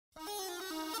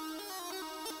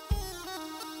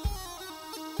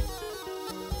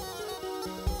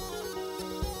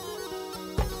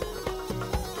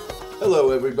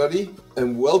Hello, everybody,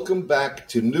 and welcome back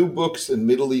to New Books in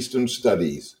Middle Eastern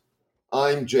Studies.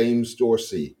 I'm James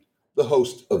Dorsey, the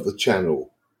host of the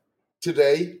channel.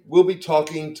 Today, we'll be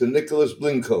talking to Nicholas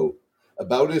Blincoe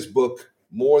about his book,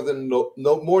 More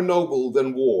Noble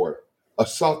Than War, A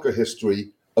Soccer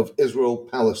History of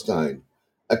Israel-Palestine,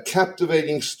 a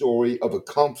captivating story of a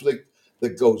conflict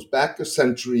that goes back a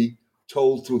century,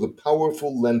 told through the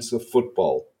powerful lens of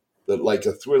football that, like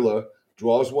a thriller,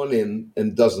 draws one in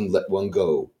and doesn't let one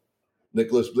go.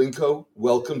 Nicholas Blincoe,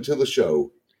 welcome to the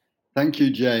show. Thank you,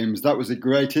 James. That was a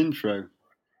great intro.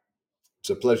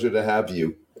 It's a pleasure to have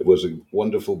you. It was a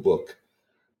wonderful book.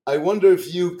 I wonder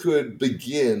if you could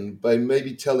begin by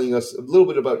maybe telling us a little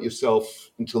bit about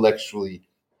yourself intellectually,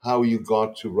 how you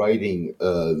got to writing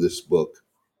this book.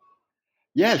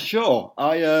 Yeah, sure.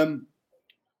 I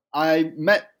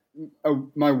met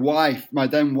my wife, my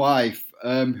then wife,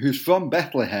 who's from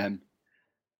Bethlehem,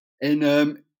 in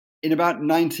about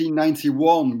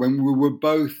 1991 when we were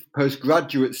both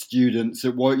postgraduate students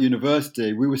at Warwick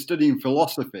University. We were studying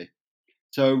philosophy.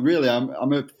 So really,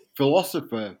 I'm a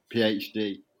philosopher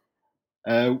PhD,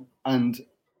 and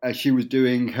she was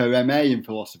doing her MA in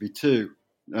philosophy too.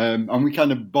 And we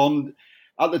kind of bond.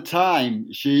 At the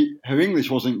time, her English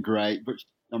wasn't great, but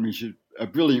she's a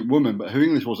brilliant woman, but her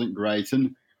English wasn't great,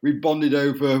 and we bonded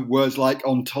over words like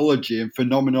ontology and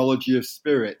phenomenology of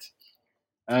spirit.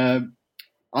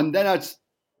 And then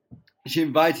she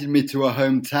invited me to her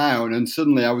hometown, and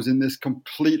suddenly I was in this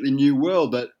completely new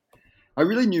world that I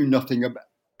really knew nothing about.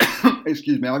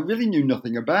 Excuse me, I really knew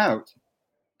nothing about.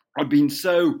 I'd been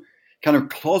so kind of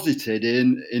closeted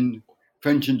in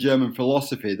French and German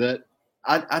philosophy that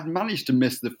I'd managed to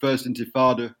miss the First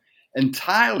Intifada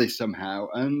entirely somehow.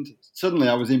 And suddenly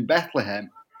I was in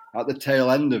Bethlehem at the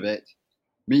tail end of it,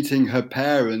 meeting her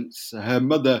parents. Her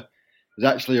mother was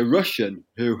actually a Russian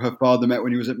who her father met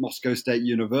when he was at Moscow State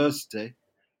University.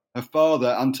 Her father,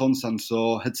 Anton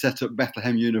Sansor, had set up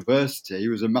Bethlehem University. He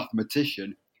was a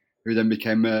mathematician who then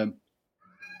became an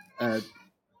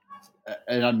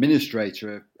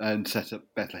administrator and set up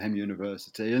Bethlehem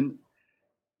University. And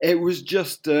it was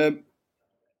just a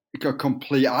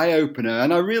complete eye-opener.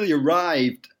 And I really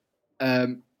arrived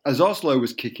as Oslo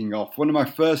was kicking off. One of my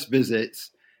first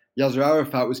visits, Yasser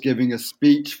Arafat was giving a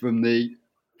speech from the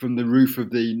roof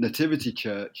of the Nativity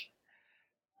Church.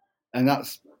 And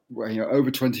that's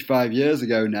over 25 years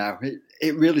ago now.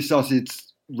 It really started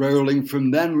rolling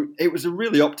from then. It was a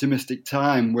really optimistic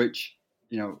time, which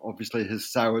obviously has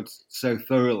soured so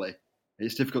thoroughly.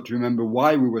 It's difficult to remember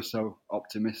why we were so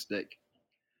optimistic.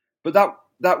 But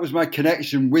that was my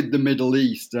connection with the Middle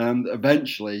East, and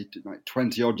eventually, like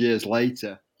 20 odd years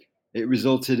later, it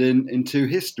resulted in two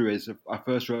histories. I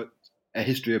first wrote a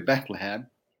history of Bethlehem,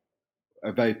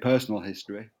 a very personal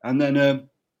history, and then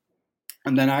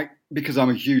I, because I'm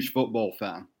a huge football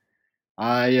fan,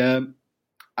 I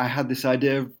had this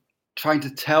idea of trying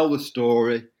to tell the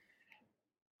story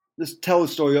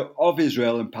of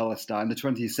Israel and Palestine, the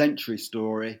 20th century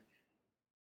story,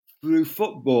 through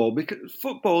football, because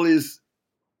football is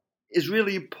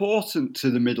really important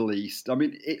to the Middle East. I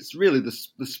mean, it's really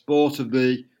the sport of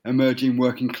the emerging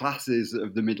working classes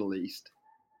of the Middle East.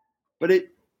 But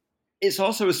it's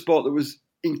also a sport that was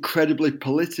incredibly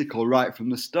political right from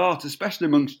the start, especially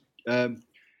amongst the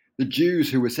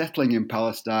Jews who were settling in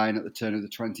Palestine at the turn of the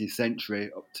 20th century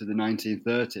up to the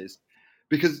 1930s,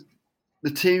 because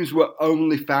the teams were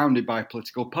only founded by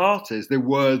political parties. They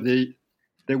were the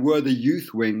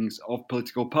youth wings of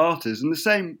political parties, and the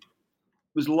same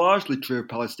was largely true of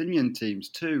Palestinian teams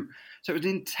too. So it was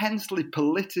an intensely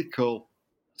political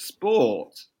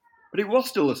sport, but it was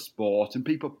still a sport, and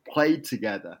people played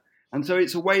together. And so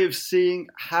it's a way of seeing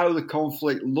how the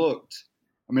conflict looked.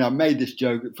 I mean, I made this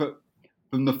joke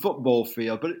from the football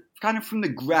field, but kind of from the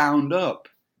ground up.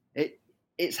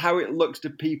 It's how it looks to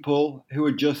people who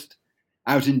are just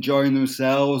out enjoying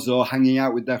themselves or hanging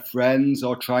out with their friends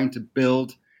or trying to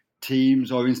build teams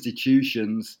or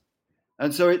institutions.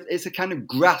 And so it's a kind of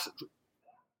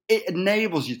it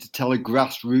enables you to tell a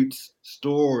grassroots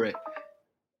story,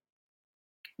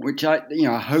 which I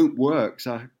hope works.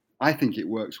 I think it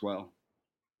works well.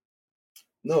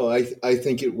 No, I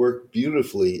think it worked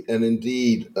beautifully. And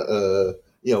indeed,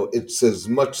 it's as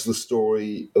much the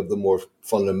story of the more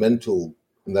fundamental,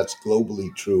 and that's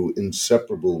globally true,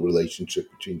 inseparable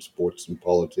relationship between sports and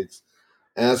politics,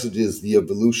 as it is the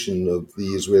evolution of the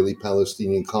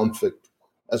Israeli-Palestinian conflict,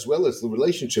 as well as the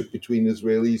relationship between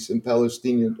Israelis and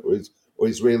Palestinian, or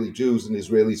Israeli Jews and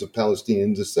Israelis of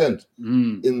Palestinian descent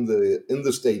in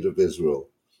the state of Israel.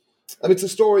 I mean, it's a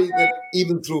story that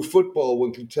even through football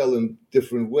one can tell in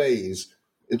different ways.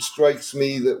 it strikes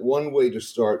me that one way to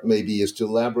start maybe is to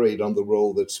elaborate on the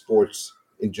role that sports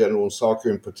in general and soccer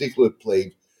in particular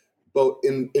played both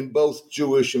in both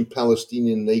Jewish and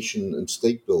Palestinian nation and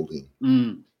state building.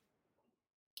 Mm.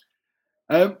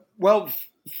 Well,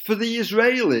 for the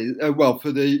Israelis,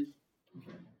 for the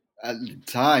at the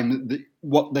time,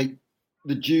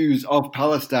 the Jews of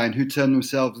Palestine who termed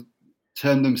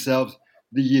themselves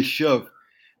the Yishuv.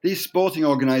 These sporting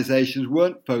organisations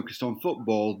weren't focused on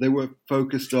football; they were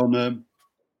focused on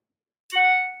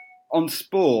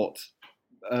sport,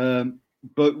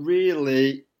 but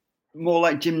really more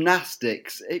like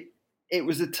gymnastics. It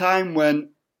was a time when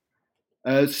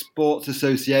sports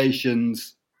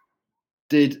associations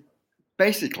did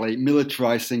basically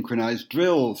militarized synchronized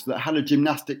drills that had a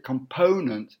gymnastic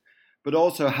component, but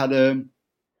also had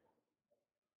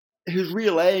whose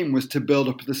real aim was to build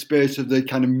up the spirit of the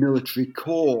kind of military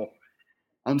corps.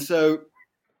 And so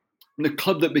the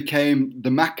club that became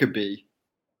the Maccabi,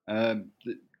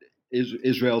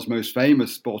 Israel's most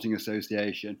famous sporting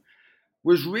association,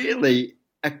 was really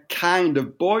a kind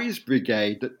of boys'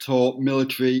 brigade that taught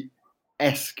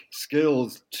military-esque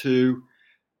skills to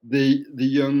the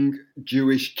young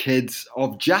Jewish kids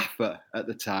of Jaffa at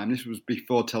the time. This was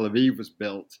before Tel Aviv was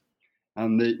built,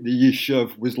 and the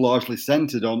Yishuv was largely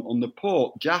centered on the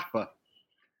port, Jaffa.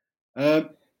 And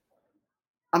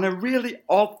a really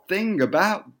odd thing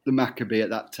about the Maccabi at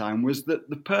that time was that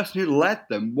the person who led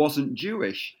them wasn't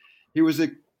Jewish. He was of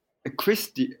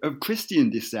Christian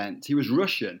descent. He was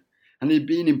Russian, and he'd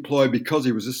been employed because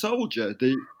he was a soldier.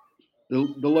 The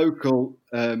local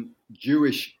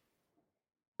Jewish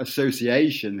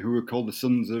association, who were called the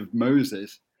Sons of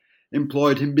Moses,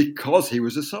 employed him because he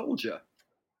was a soldier.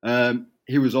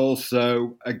 He was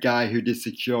also a guy who did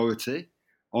security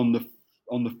on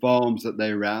the farms that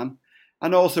they ran,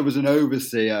 and also was an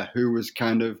overseer who was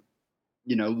kind of,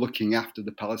 looking after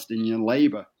the Palestinian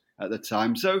labor at the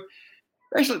time. So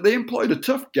basically, they employed a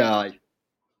tough guy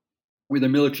with a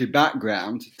military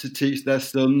background to teach their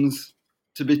sons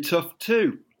to be tough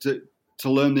too, to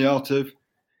learn the art of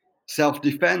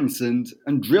self-defense and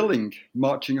drilling,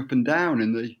 marching up and down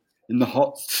in the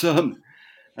hot sun.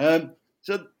 I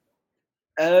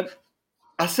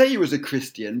say he was a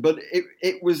Christian, but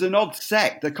it was an odd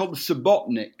sect. They're called the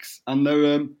Subbotniks, and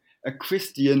they're a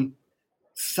Christian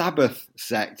Sabbath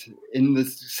sect in the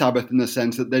Sabbath, in the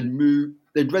sense that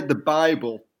they'd read the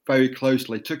Bible very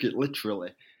closely, took it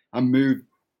literally, and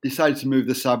decided to move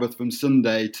the Sabbath from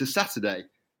Sunday to Saturday,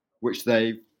 which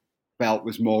they felt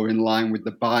was more in line with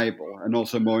the Bible and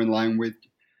also more in line with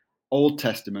Old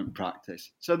Testament practice.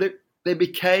 So they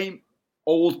became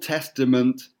Old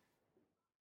Testament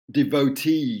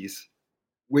devotees,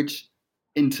 which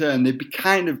in turn they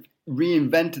kind of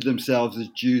reinvented themselves as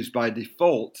Jews by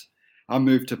default and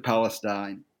moved to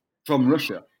Palestine from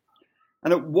Russia.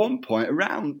 And at one point,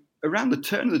 around the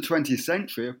turn of the 20th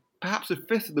century, perhaps a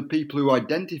fifth of the people who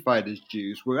identified as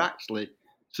Jews were actually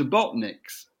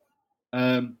Subbotniks.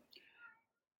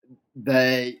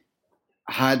 They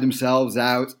hired themselves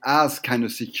out as kind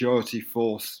of security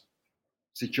force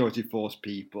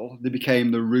people. They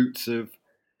became the roots of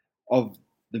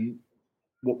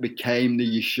what became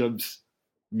the Yishuv's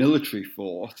military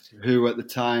force, who at the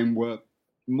time were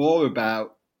more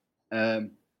about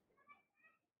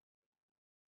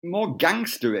more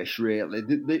gangsterish, really.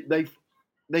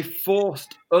 They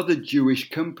forced other Jewish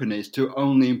companies to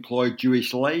only employ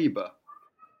Jewish labor,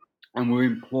 and were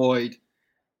employed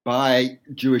by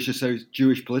Jewish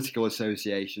political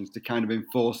associations to kind of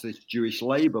enforce this Jewish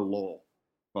labor law.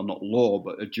 Well, not law,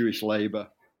 but a Jewish labor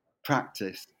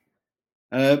practice.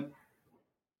 So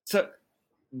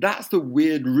that's the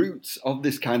weird roots of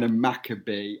this kind of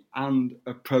Maccabee and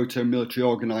a proto-military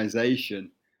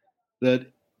organization,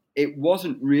 that it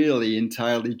wasn't really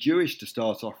entirely Jewish to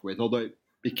start off with, although it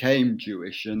became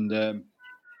Jewish, and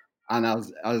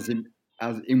as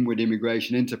inward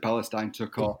immigration into Palestine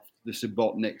took off, the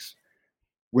Subbotniks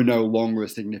were no longer a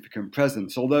significant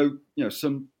presence. Although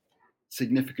some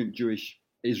significant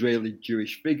Israeli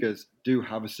Jewish figures do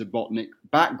have a Subbotnik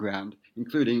background,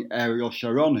 including Ariel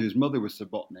Sharon, whose mother was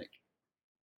Subbotnik.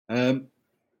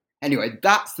 Anyway,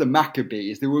 that's the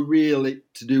Maccabees. They were really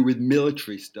to do with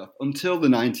military stuff until the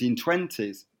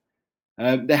 1920s.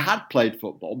 They had played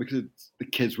football because the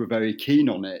kids were very keen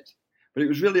on it, but it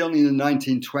was really only in the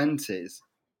 1920s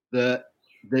that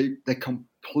they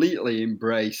completely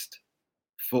embraced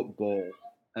football,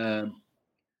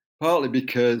 partly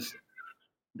because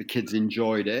the kids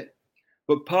enjoyed it,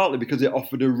 but partly because it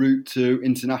offered a route to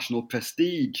international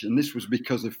prestige, and this was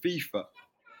because of FIFA.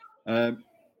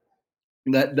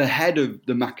 the head of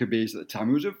the Maccabees at the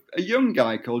time was a young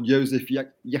guy called Joseph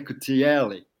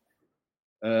Yekutieli,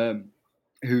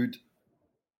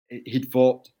 he'd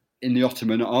fought in the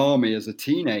Ottoman army as a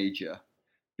teenager,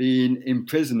 being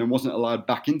imprisoned and wasn't allowed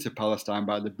back into Palestine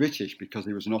by the British because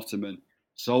he was an Ottoman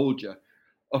soldier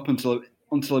up until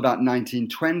about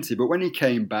 1920. But when he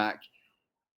came back,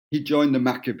 he joined the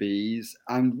Maccabees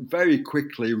and very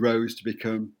quickly rose to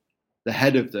become the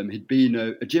head of them. He'd been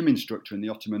a gym instructor in the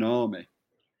Ottoman army.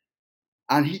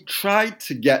 And he tried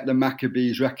to get the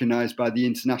Maccabees recognized by the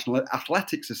International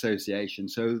Athletics Association,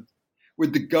 so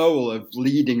with the goal of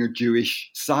leading a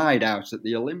Jewish side out at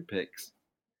the Olympics.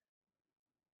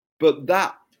 But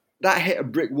that hit a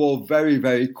brick wall very,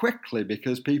 very quickly,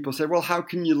 because people said, well, how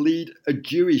can you lead a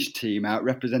Jewish team out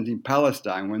representing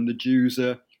Palestine when the Jews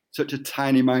are such a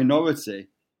tiny minority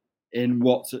in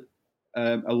what's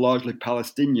a largely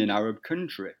Palestinian Arab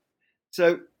country?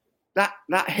 So that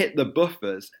hit the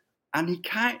buffers, and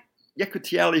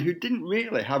Yekutieli, who didn't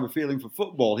really have a feeling for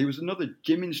football, he was another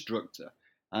gym instructor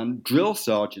and drill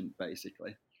sergeant,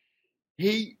 basically.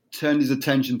 He turned his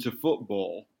attention to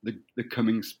football, the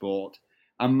coming sport,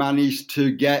 and managed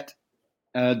to get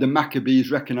the Maccabees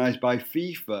recognised by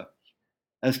FIFA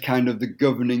as kind of the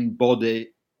governing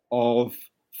body of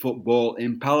football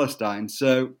in Palestine.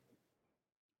 So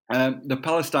the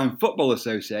Palestine Football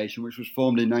Association, which was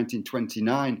formed in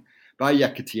 1929 by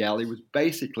Yekutieli, was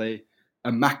basically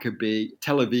a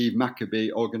Tel Aviv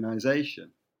Maccabi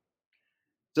organisation.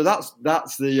 So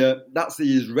that's the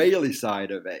Israeli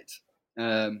side of it.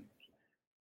 The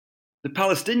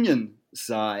Palestinian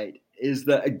side is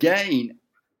that, again,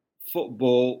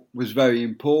 football was very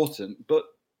important, but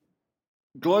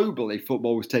globally,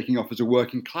 football was taking off as a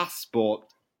working class sport,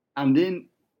 and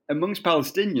amongst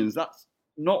Palestinians, that's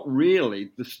not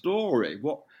really the story.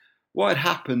 What had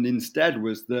happened instead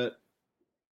was that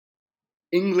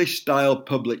English-style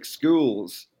public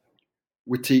schools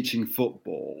were teaching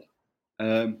football,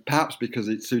 perhaps because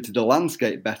it suited the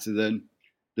landscape better than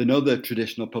other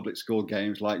traditional public school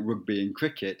games like rugby and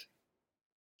cricket.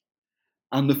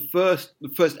 And the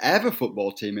first ever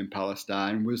football team in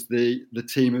Palestine was the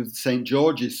team of St.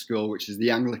 George's School, which is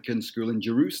the Anglican school in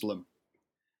Jerusalem.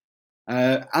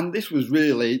 And this was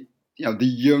really, the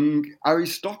young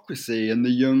aristocracy and the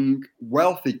young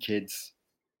wealthy kids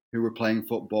who were playing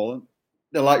football.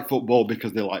 They like football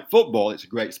because they like football. It's a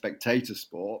great spectator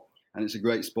sport, and it's a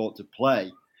great sport to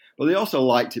play. But they also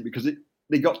liked it because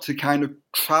they got to kind of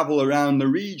travel around the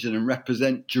region and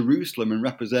represent Jerusalem and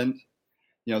represent,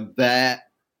 their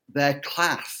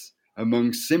class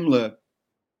among similar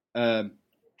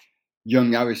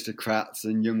young aristocrats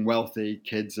and young wealthy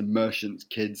kids and merchants'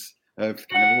 kids of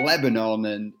kind of Lebanon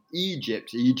and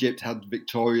Egypt. Egypt had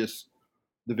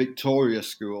the Victoria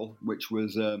School, which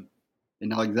was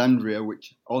in Alexandria,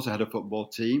 which also had a football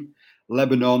team.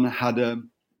 Lebanon had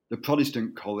the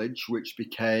Protestant College, which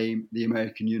became the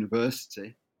American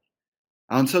University.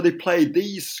 And so they played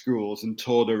these schools and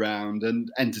toured around and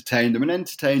entertained them, and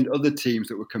entertained other teams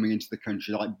that were coming into the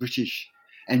country, like British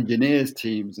engineers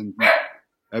teams and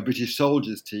British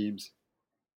soldiers teams.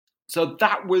 So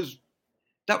that was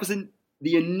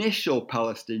the initial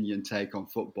Palestinian take on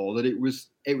football, that it was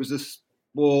a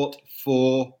sport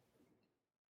for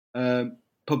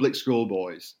public school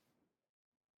boys.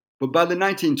 But by the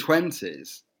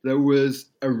 1920s, there was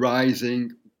a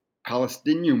rising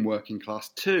Palestinian working class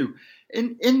too,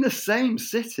 in the same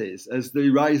cities as the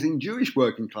rising Jewish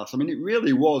working class. I mean, it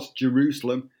really was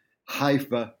Jerusalem,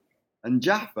 Haifa, and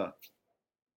Jaffa,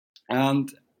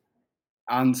 and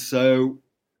so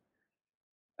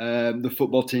the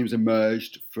football teams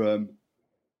emerged from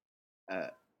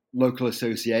local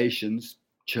associations,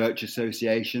 church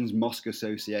associations, mosque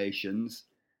associations,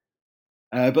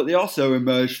 but they also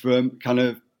emerged from kind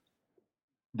of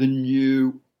the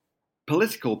new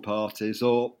political parties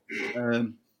or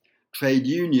trade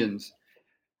unions.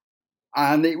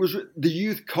 And it was the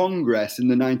Youth Congress in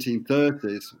the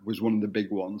 1930s was one of the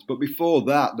big ones. But before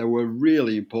that, there were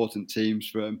really important teams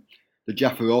from the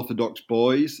Jaffa Orthodox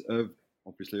boys,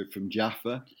 obviously from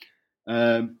Jaffa,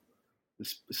 the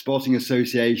Sporting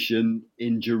Association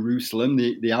in Jerusalem,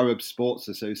 the Arab Sports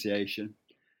Association,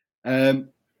 and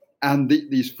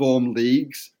these formed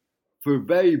leagues for a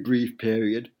very brief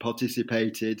period,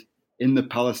 participated in the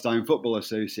Palestine Football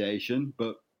Association,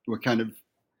 but were kind of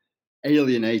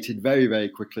alienated very, very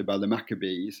quickly by the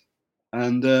Maccabees,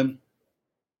 and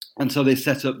so they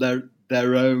set up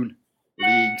their own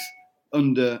leagues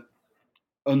under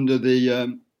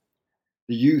the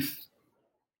youth.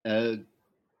 I've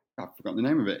forgotten the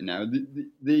name of it now.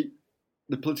 The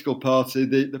political party,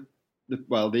 the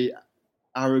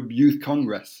Arab Youth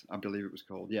Congress, I believe it was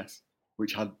called, yes,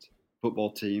 which had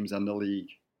football teams and a league,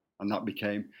 and that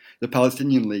became the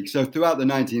Palestinian League. So throughout the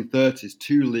 1930s,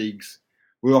 two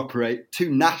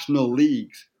national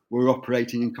leagues were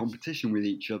operating in competition with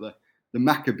each other: the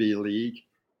Maccabi League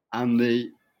and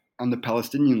the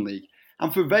Palestinian League.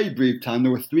 And for a very brief time,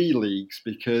 there were three leagues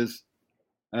because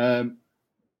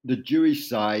the Jewish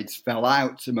sides fell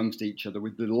out amongst each other,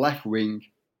 with the left-wing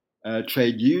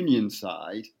trade union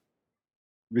side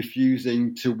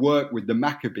refusing to work with the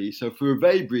Maccabi. So for a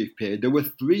very brief period, there were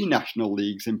three national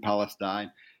leagues in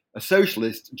Palestine: a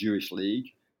socialist Jewish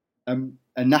league, a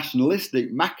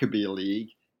nationalistic Maccabi league,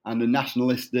 and a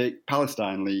nationalistic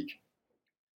Palestine league.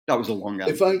 That was a long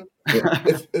answer.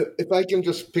 If I can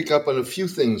just pick up on a few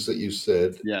things that you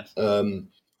said, yes,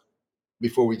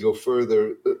 before we go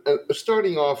further,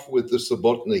 starting off with the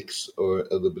Subbotniks, or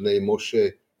the Bnei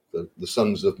Moshe, the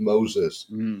sons of Moses.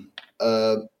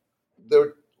 There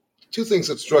are two things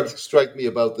that strike me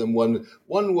about them. One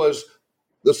was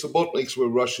the Subbotniks were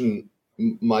Russian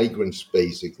migrants,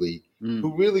 basically,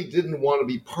 who really didn't want to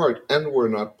be part, and were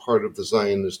not part of the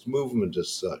Zionist movement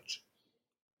as such.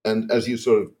 And as you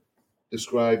sort of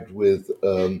described with,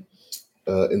 in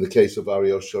the case of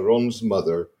Ariel Sharon's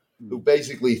mother, who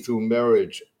basically through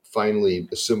marriage finally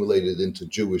assimilated into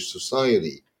Jewish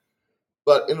society.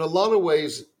 But in a lot of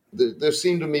ways, there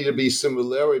seem to me to be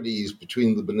similarities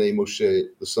between the Bnei Moshe,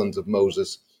 the sons of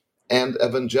Moses, and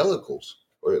evangelicals,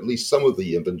 or at least some of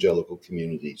the evangelical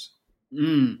communities.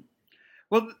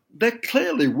 Well, there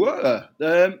clearly were.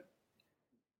 I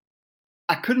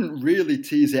couldn't really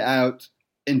tease it out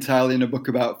entirely in a book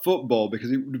about football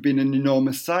because it would have been an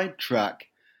enormous sidetrack.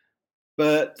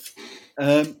 But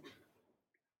the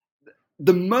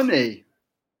money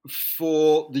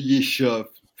for the Yishuv,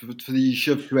 for the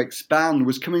Yishuv to expand,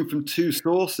 was coming from two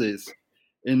sources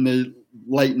in the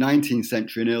late 19th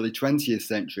century and early 20th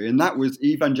century, and that was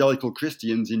evangelical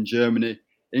Christians in Germany,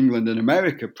 England, and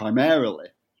America primarily,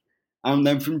 and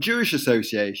then from Jewish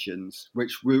associations,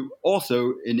 which were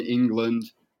also in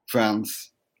England, France,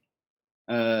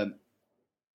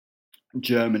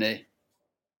 Germany.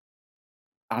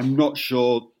 I'm not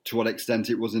sure to what extent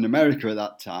it was in America at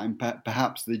that time.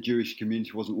 Perhaps the Jewish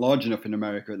community wasn't large enough in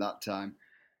America at that time.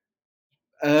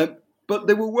 But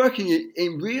they were working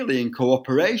in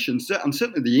cooperation, and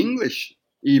certainly the English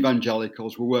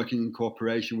evangelicals were working in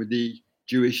cooperation with the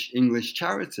Jewish English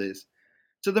charities.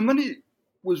 So the money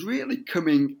was really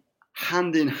coming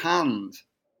hand in hand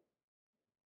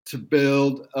to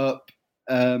build up,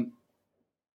 to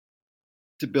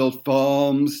build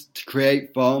farms, to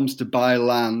create farms, to buy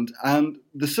land. And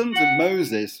the sons of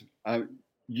Moses,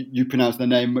 you pronounce their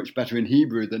name much better in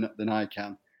Hebrew than I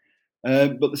can,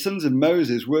 but the sons of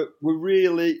Moses were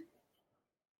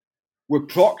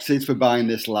proxies for buying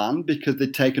this land because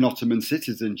they'd taken Ottoman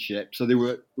citizenship, so they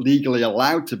were legally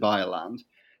allowed to buy land.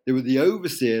 They were the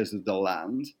overseers of the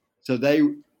land, so they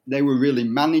were really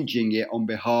managing it on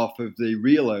behalf of the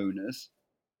real owners.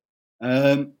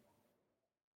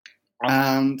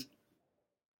 And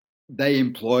they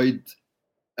employed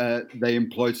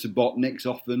Subbotniks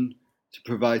often to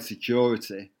provide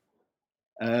security.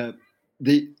 The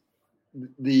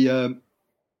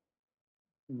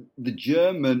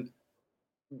German,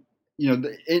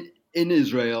 in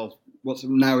Israel, what's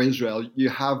now Israel, you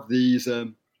have these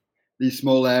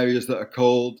small areas that are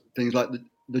called things like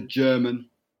the German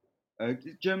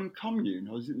commune,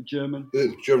 or is it the German?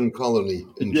 The German colony.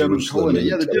 The German Jerusalem, colony,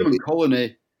 yeah, the German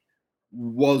colony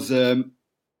was,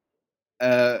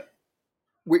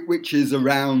 which is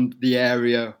around the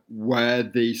area where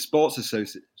the sports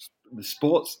association,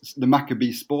 the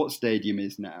Maccabi Sports Stadium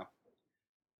is now.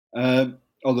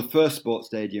 Or the first sports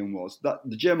stadium was. That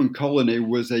the German colony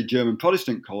was a German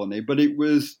Protestant colony, but it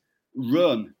was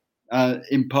run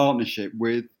in partnership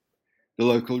with the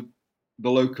local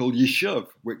Yishuv,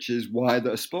 which is why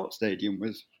a sports stadium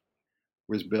was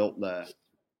built there.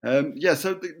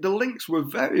 So the links were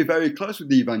very, very close with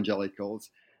the evangelicals,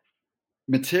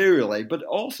 materially, but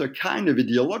also kind of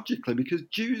ideologically, because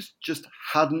Jews just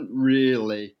hadn't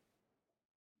really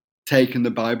taken the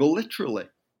Bible literally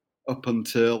up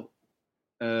until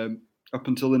the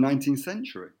 19th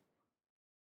century.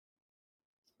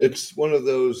 It's one of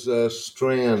those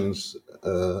strands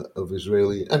of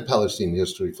Israeli and Palestinian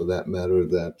history, for that matter,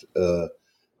 that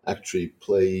actually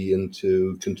play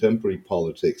into contemporary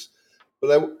politics.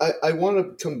 But I want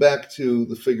to come back to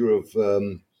the figure of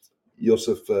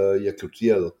Yosef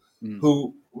Yekutiel,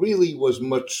 who really was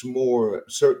much more,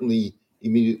 certainly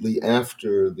immediately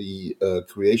after the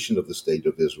creation of the State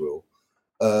of Israel,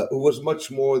 who was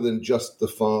much more than just the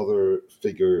father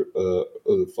figure, or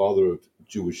the father of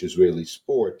Jewish-Israeli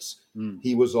sports.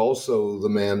 He was also the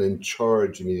man in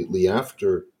charge immediately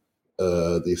after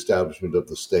the establishment of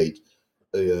the state,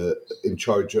 in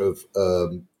charge of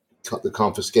the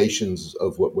confiscations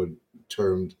of what were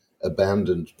termed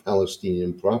abandoned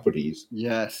Palestinian properties.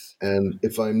 Yes. And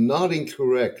if I'm not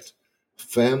incorrect,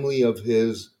 family of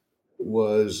his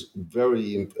was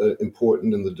very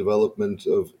important in the development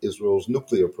of Israel's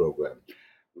nuclear program.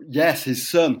 Yes, his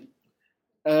son.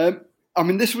 I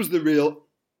mean, this was the real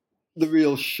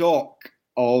shock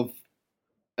of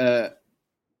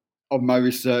my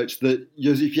research, that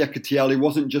Yosef Yekutieli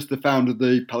wasn't just the founder of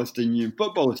the Palestinian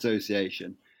Football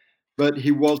Association, but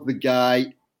he was the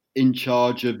guy in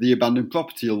charge of the abandoned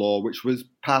property law, which was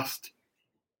passed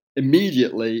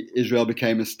immediately Israel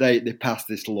became a state. They passed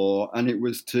this law, and it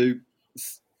was to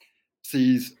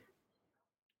seize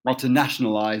or to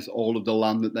nationalize all of the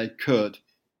land that they could.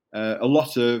 A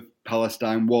lot of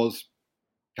Palestine was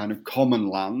kind of common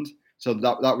land, so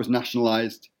that was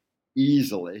nationalized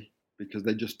easily because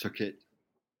they just took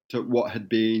what had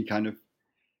been kind of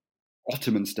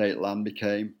Ottoman state land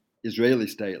became Israeli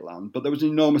state land. But there was an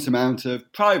enormous amount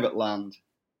of private land,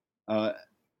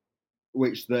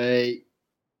 which they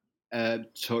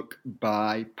took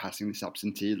by passing this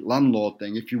absentee landlord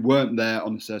thing. If you weren't there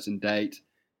on a certain date,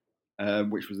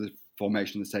 which was the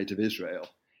formation of the state of Israel,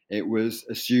 it was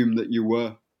assumed that you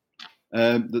were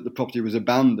that the property was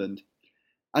abandoned.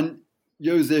 And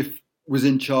Joseph was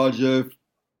in charge of,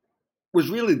 was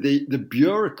really the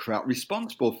bureaucrat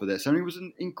responsible for this. And he was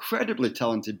an incredibly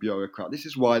talented bureaucrat. This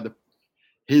is why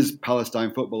his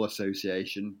Palestine Football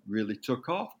Association really took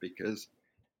off, because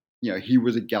he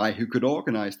was a guy who could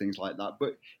organize things like that,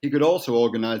 but he could also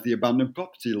organize the abandoned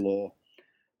property law.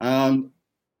 And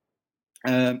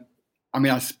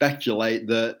I speculate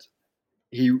that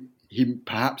he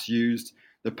perhaps used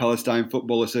the Palestine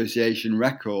Football Association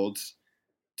records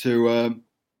to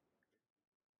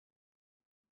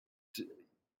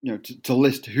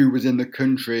list who was in the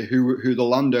country, who the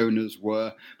landowners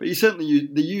were. But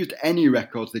they used any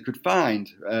records they could find.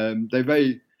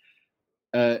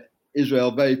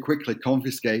 Israel very quickly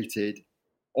confiscated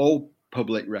all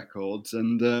public records,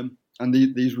 and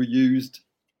these were used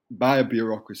by a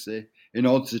bureaucracy in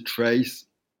order to trace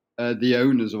the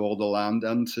owners of all the land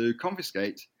and to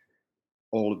confiscate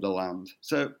all of the land.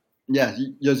 So, yeah,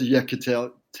 Yosef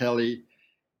Yekutieli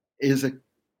is a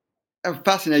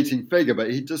fascinating figure,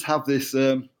 but he does have this.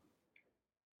 I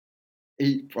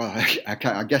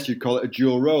guess you'd call it a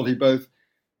dual role. He both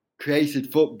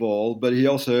created football, but he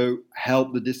also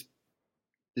helped the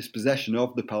dispossession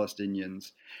of the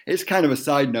Palestinians. It's kind of a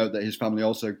side note that his family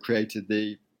also created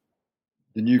the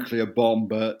nuclear bomb,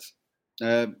 but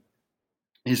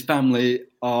his family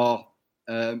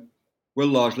were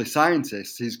largely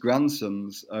scientists. His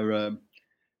grandsons are.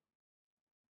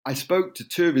 I spoke to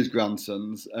two of his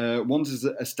grandsons. One's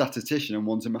a statistician and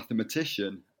one's a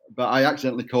mathematician. But I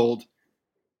accidentally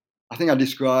I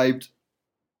described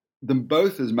them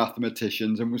both as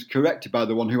mathematicians and was corrected by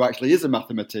the one who actually is a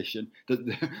mathematician,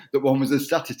 that one was a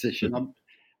statistician.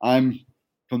 I'm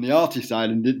from the arty side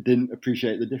and didn't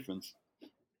appreciate the difference.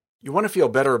 You want to feel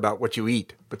better about what you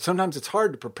eat, but sometimes it's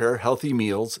hard to prepare healthy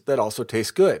meals that also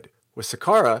taste good. With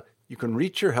Sakara, you can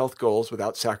reach your health goals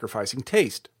without sacrificing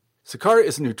taste. Sakara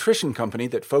is a nutrition company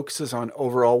that focuses on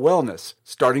overall wellness,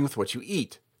 starting with what you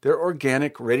eat. Their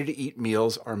organic, ready-to-eat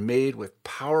meals are made with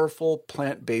powerful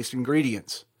plant-based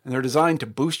ingredients, and they're designed to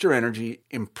boost your energy,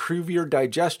 improve your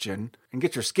digestion, and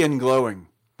get your skin glowing.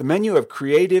 The menu of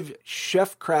creative,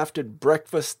 chef-crafted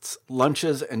breakfasts,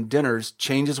 lunches, and dinners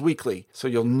changes weekly, so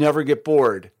you'll never get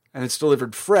bored, and it's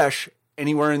delivered fresh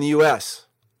anywhere in the U.S.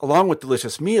 Along with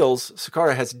delicious meals,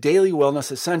 Sakara has daily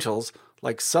wellness essentials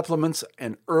like supplements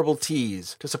and herbal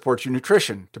teas to support your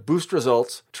nutrition. To boost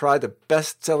results, try the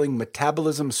best-selling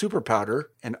Metabolism Super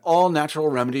Powder, an all-natural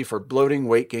remedy for bloating,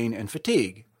 weight gain, and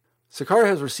fatigue. Sakara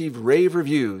has received rave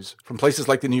reviews from places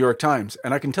like the New York Times,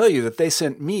 and I can tell you that they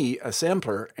sent me a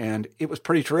sampler, and it was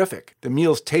pretty terrific. The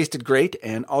meals tasted great,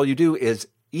 and all you do is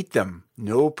eat them.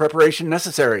 No preparation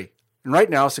necessary. And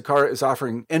right now, Sakara is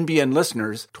offering NBN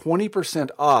listeners 20%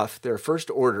 off their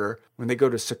first order when they go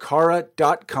to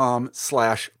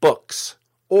sakara.com/books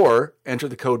or enter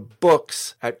the code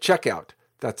BOOKS at checkout.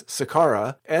 That's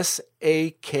Sakara,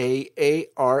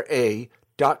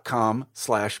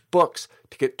 SAKARA.com/books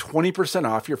to get 20%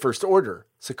 off your first order.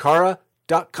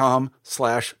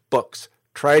 Sakara.com/books.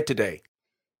 Try it today.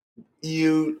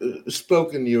 You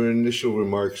spoke in your initial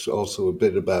remarks also a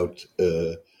bit about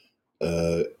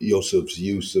Yosef's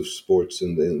use of sports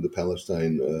in the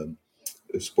Palestine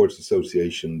Sports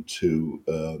Association to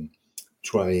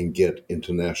try and get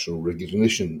international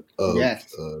recognition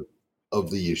Yes. of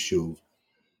the issue.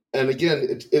 And again,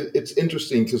 it's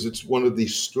interesting because it's one of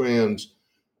these strands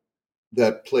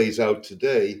that plays out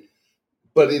today,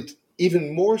 but it's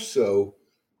even more so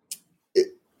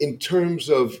in terms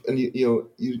of, and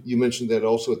you mentioned that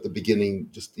also at the beginning,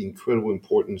 just the incredible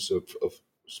importance of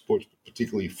sports,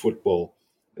 particularly football,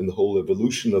 and the whole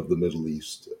evolution of the Middle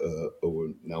East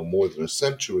over now more than a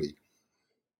century.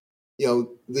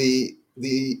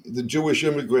 The Jewish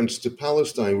immigrants to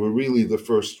Palestine were really the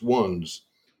first ones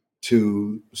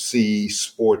to see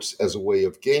sports as a way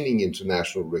of gaining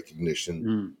international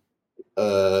recognition.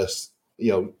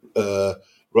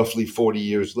 Roughly 40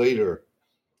 years later,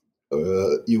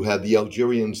 you had the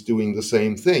Algerians doing the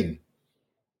same thing,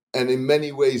 and in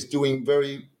many ways doing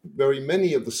very, very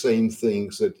many of the same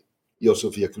things that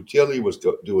Yosef Yekutieli was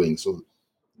doing. So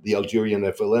the Algerian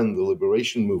FLN, the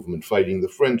liberation movement fighting the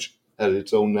French, had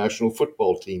its own national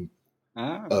football team.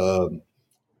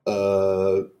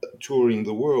 Touring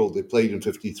the world. They played in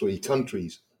 53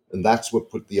 countries, and that's what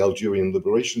put the Algerian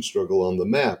liberation struggle on the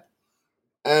map.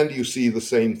 And you see the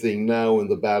same thing now in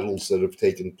the battles that have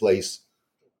taken place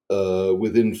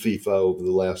within FIFA over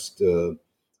the last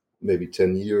maybe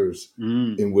 10 years,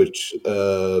 in which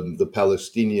the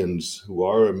Palestinians, who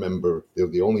are a member, they're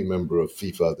the only member of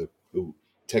FIFA who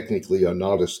technically are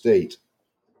not a state,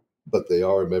 but they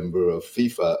are a member of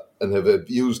FIFA and have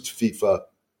used FIFA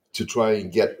to try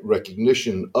and get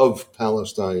recognition of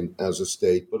Palestine as a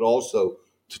state, but also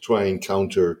to try and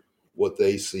counter what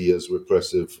they see as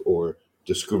repressive or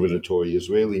discriminatory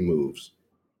Israeli moves.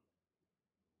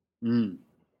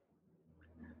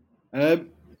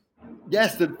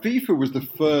 Yes, the FIFA was the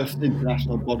first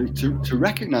international body to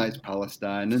recognize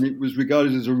Palestine, and it was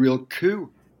regarded as a real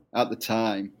coup at the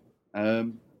time.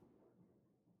 And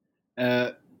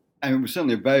it was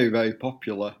certainly a very, very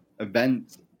popular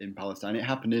event in Palestine. It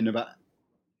happened in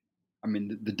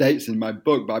the date's in my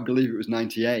book, but I believe it was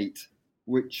 98,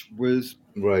 which was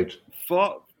right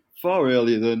far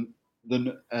earlier than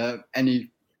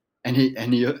any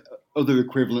other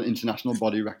equivalent international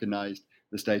body recognized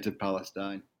the state of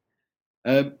Palestine.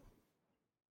 But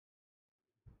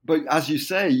as you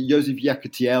say, Yosef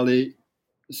Yekutieli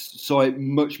saw it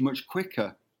much, much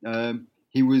quicker.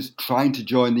 He was trying to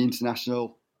join the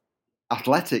International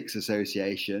Athletics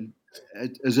Association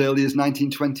as early as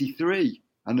 1923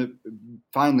 and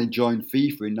finally joined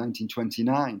FIFA in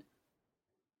 1929.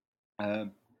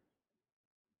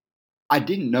 I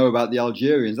didn't know about the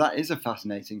Algerians. That is a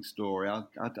fascinating story.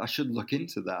 I should look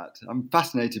into that. I'm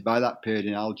fascinated by that period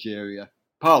in Algeria,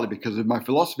 partly because of my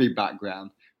philosophy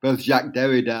background. Both Jacques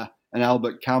Derrida and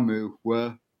Albert Camus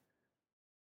were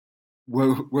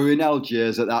in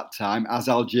Algiers at that time as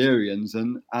Algerians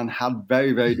and had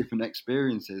very, very different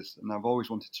experiences. And I've always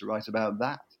wanted to write about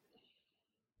that.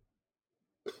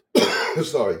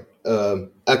 Sorry.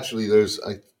 Actually, there's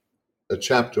a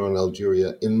chapter on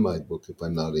Algeria in my book, if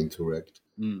I'm not incorrect.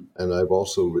 And I've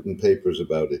also written papers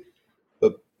about it.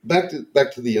 But back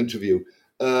to the interview.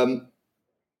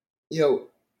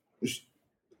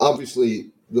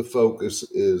 Obviously the focus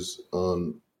is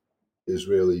on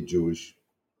Israeli Jewish,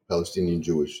 Palestinian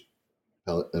Jewish,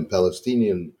 and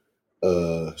Palestinian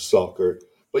soccer.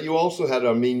 But you also had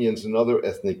Armenians and other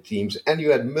ethnic teams, and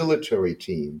you had military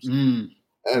teams.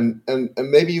 And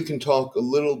maybe you can talk a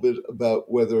little bit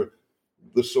about whether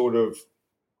the sort of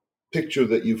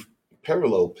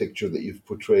parallel picture that you've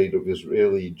portrayed of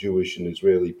Israeli Jewish and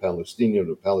Israeli Palestinian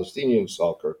or Palestinian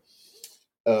soccer,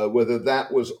 whether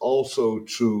that was also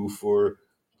true for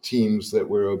teams that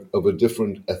were of a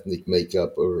different ethnic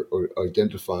makeup or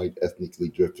identified ethnically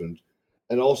different,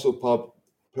 and also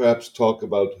perhaps talk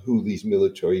about who these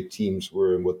military teams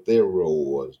were and what their role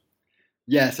was.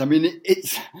 Yes, I mean,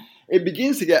 it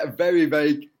begins to get a very,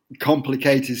 very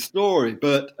complicated story,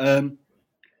 but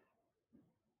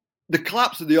the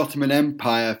collapse of the Ottoman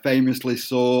Empire famously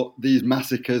saw these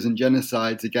massacres and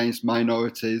genocides against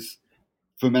minorities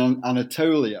from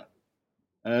Anatolia.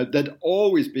 There'd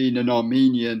always been an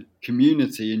Armenian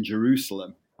community in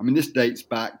Jerusalem. I mean, this dates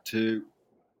back to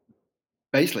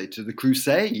the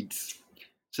Crusades.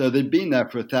 So they'd been there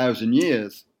for 1,000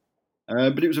 years.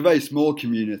 But it was a very small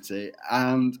community.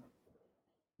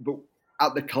 But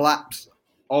at the collapse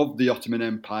of the Ottoman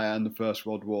Empire and the First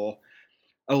World War,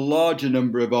 a larger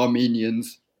number of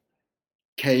Armenians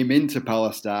came into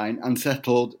Palestine and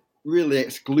settled really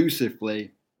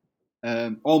exclusively,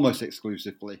 almost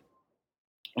exclusively,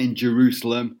 in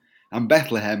Jerusalem and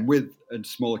Bethlehem, with a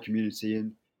smaller community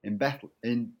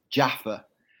in Jaffa.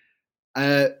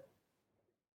 As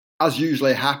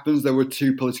usually happens, there were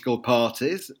two political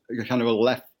parties, kind of a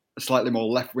a slightly more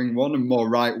left-wing one and more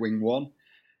right-wing one.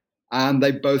 And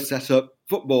they both set up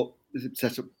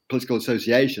political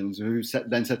associations who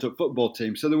then set up football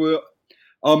teams. So there were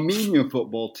Armenian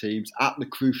football teams at the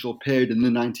crucial period in the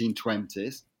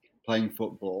 1920s playing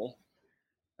football.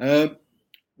 There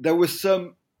were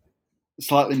some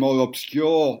slightly more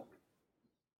obscure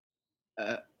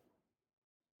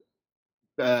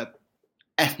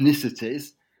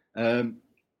ethnicities. The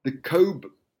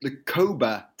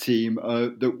Koba team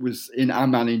that was in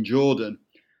Amman in Jordan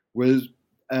was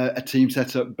a team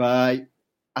set up by,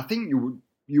 I think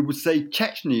you would say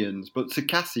Chechnyans, but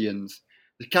Circassians.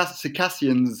 The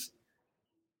Circassians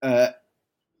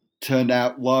turned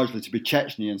out largely to be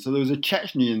Chechnyan. So there was a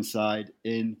Chechnyan side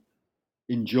in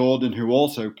Jordan who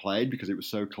also played because it was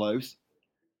so close.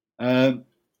 And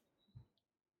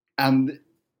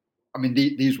I mean,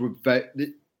 these were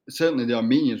certainly the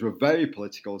Armenians were very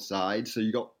political sides. So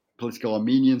you got political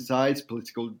Armenian sides,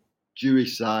 political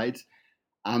Jewish sides,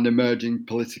 and emerging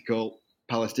political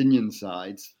Palestinian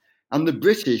sides. And the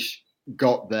British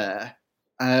got there.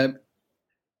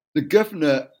 The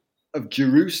governor of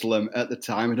Jerusalem at the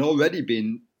time had already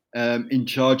been in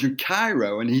charge of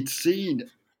Cairo, and he'd seen,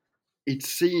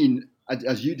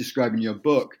 as you describe in your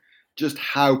book, just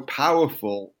how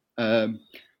powerful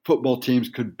football teams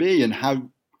could be and how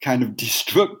kind of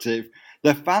destructive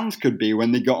their fans could be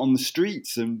when they got on the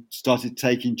streets and started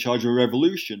taking charge of a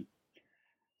revolution.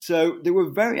 So they were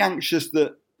very anxious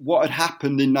that what had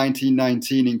happened in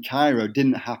 1919 in Cairo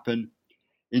didn't happen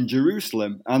in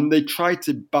Jerusalem. And they tried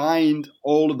to bind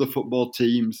all of the football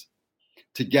teams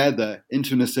together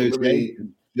into an association. Let me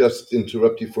just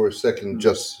interrupt you for a second,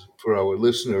 just for our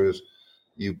listeners.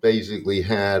 You basically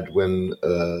had, when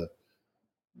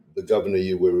the governor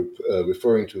you were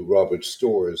referring to, Robert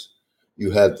Storrs,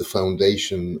 you had the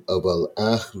foundation of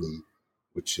Al-Ahli,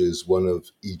 which is one of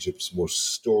Egypt's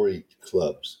most storied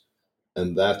clubs.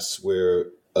 And that's where,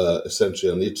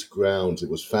 essentially on its grounds, it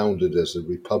was founded as a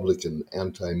Republican,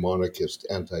 anti-monarchist,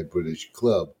 anti-British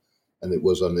club. And it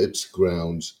was on its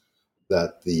grounds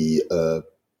that the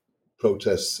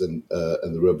protests and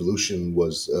the revolution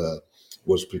was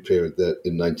prepared, that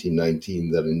in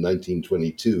 1919, that in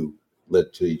 1922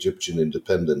 led to Egyptian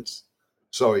independence.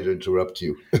 Sorry to interrupt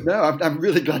you. No, I'm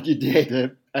really glad you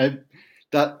did.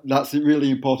 That's a really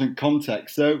important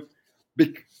context. So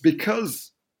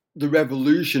because the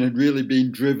revolution had really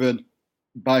been driven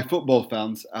by football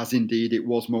fans, as indeed it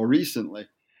was more recently,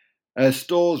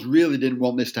 Storrs really didn't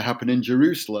want this to happen in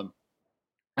Jerusalem.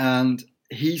 And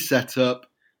he set up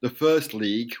the first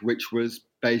league, which was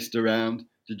based around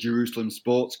the Jerusalem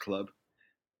Sports Club.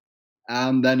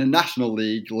 And then a national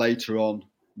league later on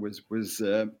was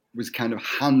kind of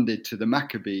handed to the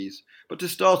Maccabees. But to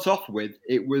start off with,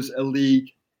 it was a league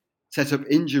set up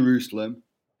in Jerusalem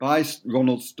by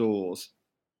Ronald Storrs.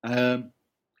 And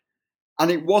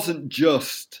it wasn't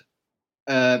just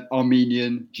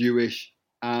Armenian, Jewish,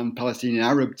 and Palestinian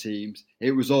Arab teams.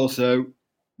 It was also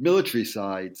military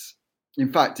sides.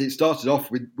 In fact, it started off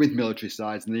with military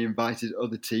sides, and they invited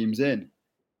other teams in.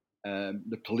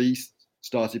 The police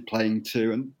started playing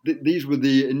too, and these were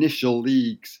the initial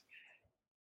leagues.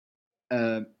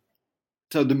 So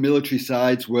the military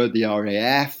sides were the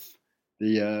RAF,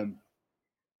 the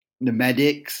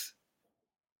medics.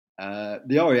 The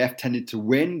RAF tended to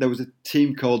win. There was a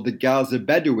team called the Gaza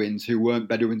Bedouins, who weren't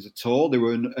Bedouins at all. They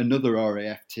were another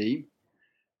RAF team.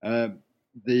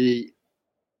 The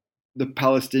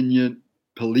Palestinian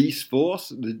police force,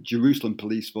 the Jerusalem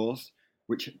police force,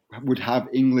 which would have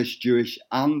English, Jewish,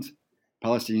 and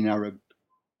Palestinian Arab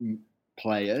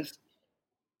players,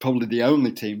 probably the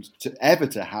only teams ever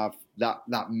to have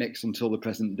that mix until the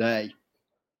present day.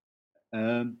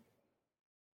 And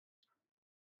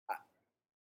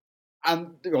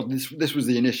this was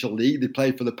the initial league. They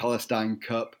played for the Palestine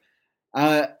Cup,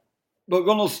 but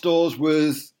Ronald Storrs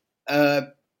was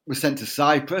sent to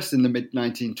Cyprus in the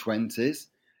mid-1920s.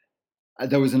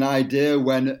 There was an idea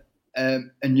when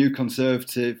a new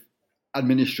conservative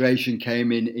administration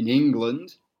came in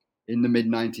England in the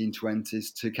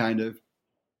mid-1920s to kind of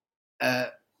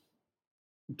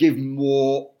give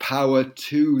more power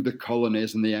to the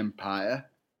colonies and the empire,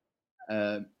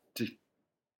 to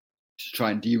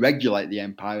try and deregulate the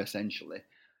empire, essentially.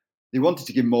 They wanted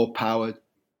to give more power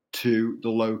to the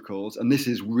locals, and this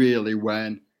is really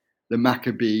when the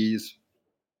Maccabees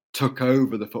took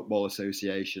over the football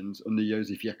associations under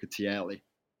Joseph Yekutieli.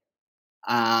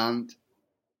 And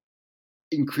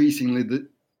increasingly, the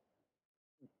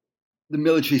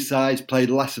military sides played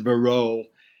less of a role.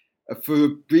 For a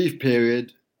brief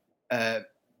period,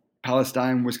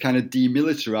 Palestine was kind of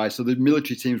demilitarized, so the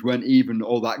military teams weren't even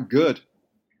all that good.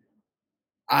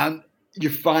 And you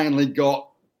finally got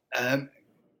a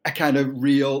kind of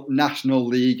real national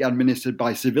league administered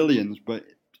by civilians, but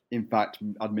in fact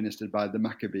administered by the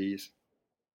Maccabees.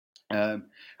 And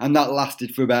that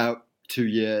lasted for about 2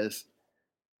 years.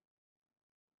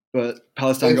 But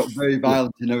Palestine got very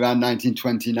violent in around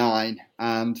 1929,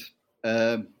 and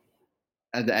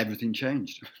everything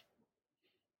changed.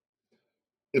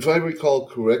 If I recall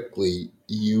correctly,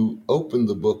 you opened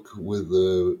the book with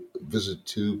a visit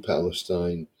to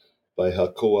Palestine by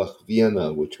Hakoach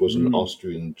Vienna, which was an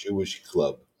Austrian Jewish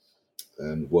club,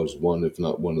 and was one, if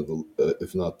not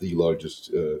the largest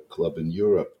club in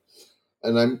Europe.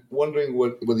 And I'm wondering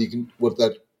what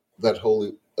that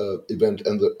whole event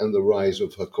and the rise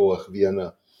of Hakoach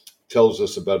Vienna tells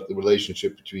us about the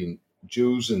relationship between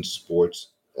Jews and sports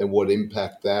and what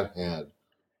impact that had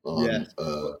on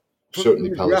certainly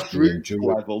Palestinian Jewish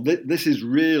level. This is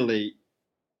really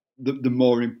the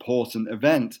more important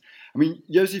event. I mean,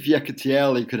 Yosef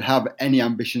Yekutieli could have any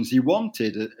ambitions he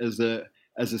wanted as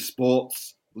a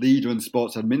sports leader and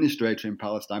sports administrator in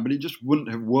Palestine, but it just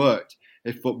wouldn't have worked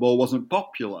if football wasn't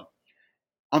popular.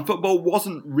 And football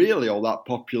wasn't really all that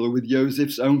popular with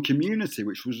Yosef's own community,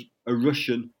 which was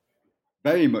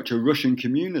very much a Russian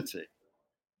community,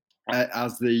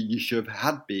 as the Yishuv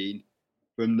had been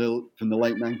from the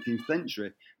late 19th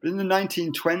century. But in the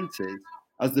 1920s,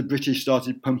 as the British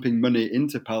started pumping money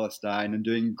into Palestine and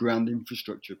doing grand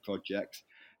infrastructure projects,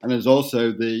 and as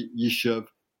also the Yishuv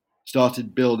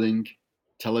started building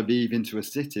Tel Aviv into a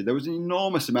city, there was an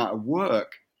enormous amount of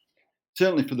work,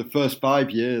 certainly for the first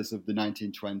 5 years of the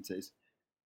 1920s.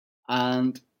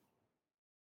 And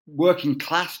working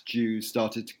class Jews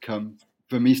started to come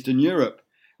from Eastern Europe.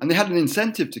 And they had an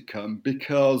incentive to come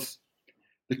because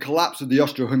the collapse of the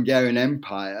Austro-Hungarian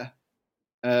Empire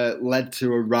led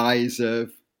to a rise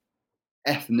of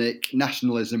ethnic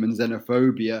nationalism and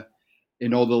xenophobia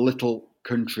in all the little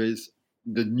countries,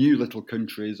 the new little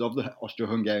countries of the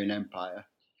Austro-Hungarian Empire.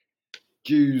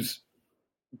 Jews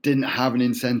didn't have an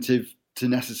incentive to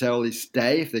necessarily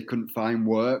stay if they couldn't find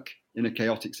work in a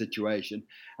chaotic situation.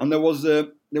 And there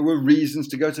were reasons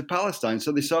to go to Palestine.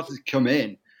 So they started to come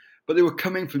in, but they were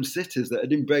coming from cities that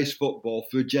had embraced football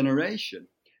for a generation.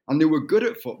 And they were good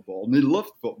at football, and they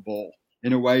loved football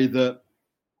in a way that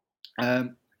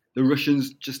the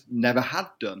Russians just never had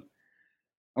done.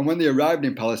 And when they arrived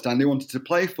in Palestine, they wanted to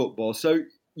play football. So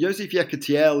Yosef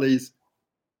Yekutieli's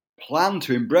plan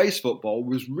to embrace football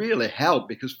was really helped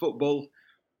because football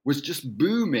was just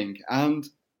booming. And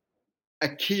a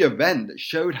key event that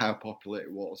showed how popular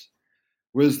it was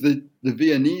the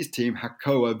Viennese team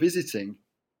Hakoah visiting.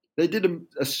 They did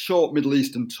a short Middle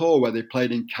Eastern tour where they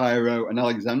played in Cairo and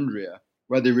Alexandria,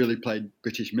 where they really played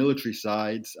British military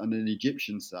sides and an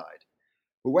Egyptian side.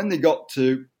 But when they got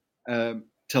to Tel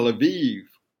Aviv,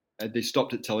 they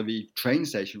stopped at Tel Aviv train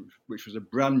station, which was a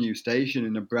brand new station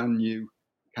in a brand new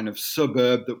kind of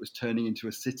suburb that was turning into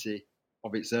a city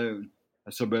of its own,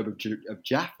 a suburb of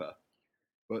Jaffa,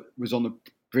 but was on the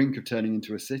brink of turning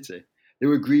into a city. They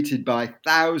were greeted by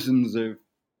thousands of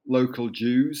local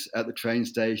Jews at the train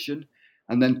station,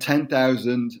 and then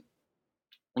 10,000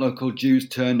 local Jews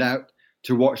turned out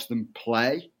to watch them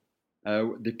play.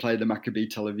 They played the Maccabi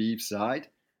Tel Aviv side.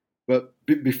 But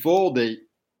before the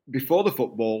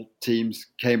football teams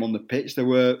came on the pitch, there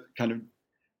were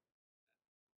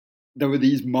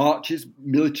these marches,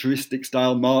 militaristic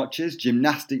style marches,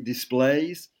 gymnastic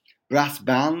displays, brass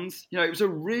bands. It was a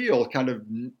real kind of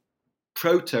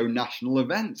proto-national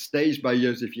event staged by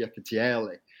Yosef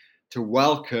Yekutieli to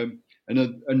welcome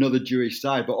another Jewish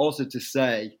side, but also to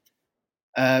say,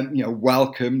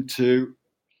 welcome to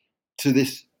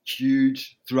this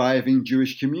huge, thriving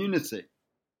Jewish community.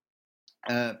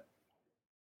 And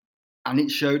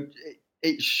it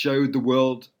showed the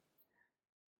world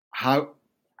how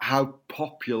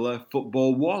popular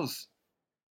football was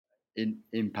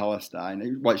in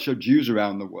Palestine. It showed Jews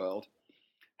around the world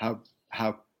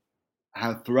how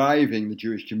thriving the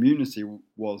Jewish community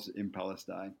was in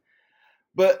Palestine.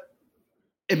 But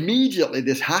immediately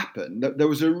this happened, there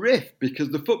was a rift because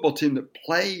the football team that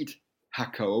played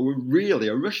Hakoah were really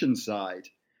a Russian side.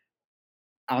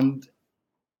 And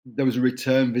there was a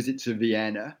return visit to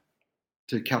Vienna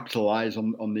to capitalize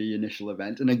on the initial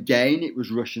event. And again, it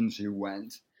was Russians who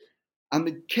went. And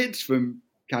the kids from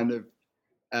kind of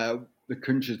the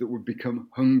countries that would become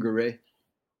Hungary,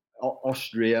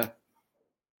 Austria,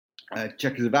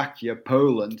 Czechoslovakia,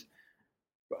 Poland,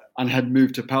 and had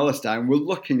moved to Palestine were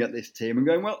looking at this team and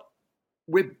going, well,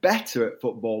 we're better at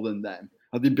football than them.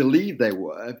 Or they believed they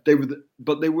were.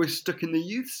 But they were stuck in the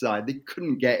youth side. They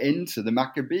couldn't get into the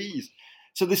Maccabees.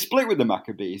 So they split with the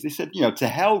Maccabees. They said, to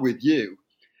hell with you.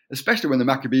 especially when the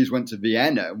Maccabees went to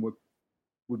Vienna and were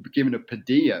given a per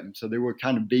diem, so they were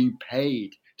kind of being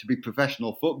paid to be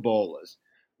professional footballers,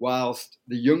 whilst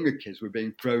the younger kids were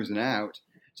being frozen out.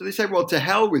 So they said, well, to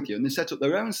hell with you, and they set up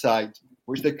their own site,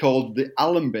 which they called the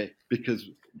Allenby, because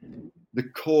the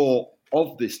core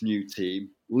of this new team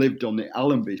lived on the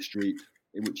Allenby Street,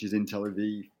 which is in Tel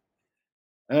Aviv.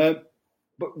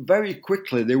 But very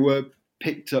quickly, they were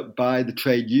picked up by the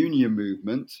trade union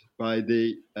movement, by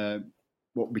the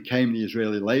what became the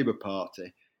Israeli Labour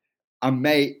Party, and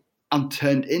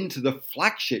turned into the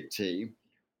flagship team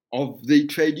of the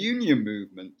trade union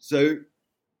movement. So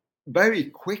very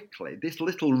quickly, this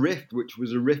little rift, which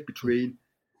was a rift between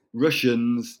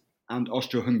Russians and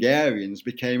Austro-Hungarians,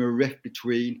 became a rift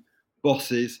between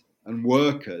bosses and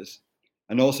workers,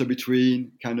 and also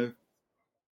between kind of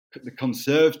the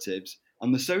conservatives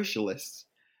and the socialists.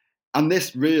 And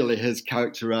this really has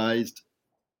characterized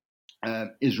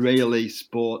Israeli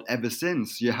sport ever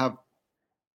since. You have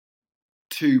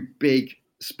two big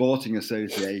sporting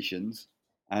associations,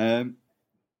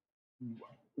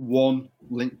 one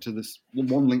linked to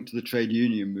the trade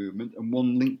union movement and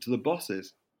one linked to the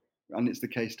bosses, and it's the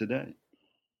case today.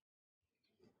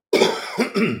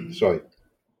 Sorry.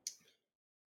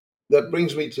 That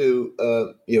brings me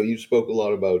to you spoke a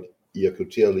lot about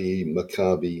Yekutieli,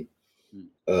 Maccabi,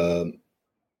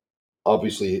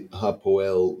 obviously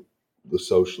Hapoel, the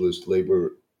Socialist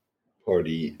Labor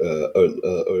Party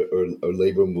or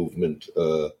labor movement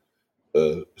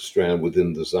strand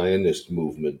within the Zionist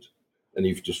movement, and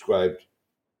you've described,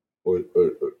 or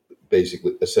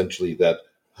basically, essentially, that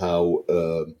how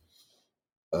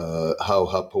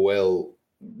Hapoel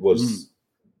was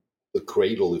the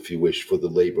cradle, if you wish, for the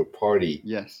Labor Party.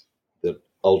 Yes, that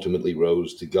ultimately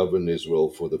rose to govern Israel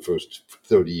for the first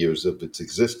 30 years of its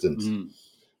existence.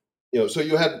 So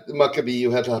you had Maccabi,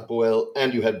 you had Hapoel,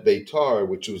 and you had Beitar,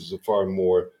 which was a far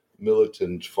more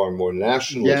militant, far more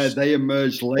nationalist. Yeah, they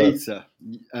emerged later.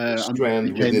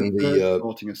 Strand within the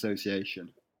sporting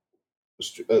association.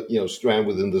 Strand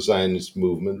within the Zionist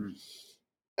movement,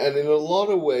 and in a lot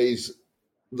of ways,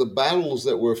 the battles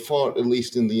that were fought, at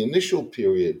least in the initial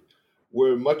period,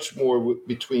 were much more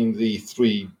between the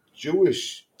three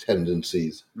Jewish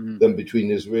tendencies than between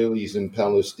Israelis and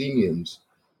Palestinians.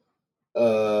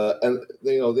 And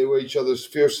they were each other's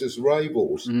fiercest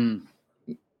rivals.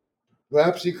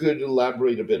 Perhaps you could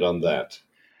elaborate a bit on that.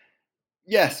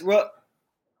 Yes, well,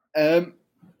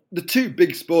 the two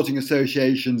big sporting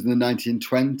associations in the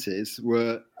 1920s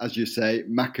were, as you say,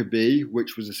 Maccabi,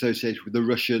 which was associated with the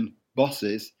Russian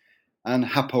bosses, and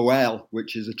Hapoel,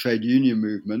 which is a trade union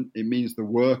movement. It means the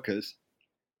workers.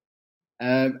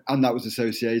 And that was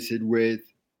associated with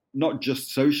not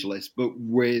just socialists, but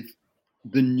with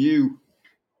the new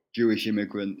Jewish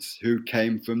immigrants who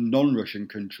came from non-Russian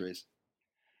countries.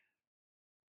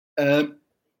 But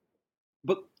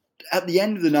at the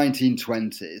end of the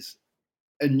 1920s,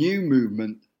 a new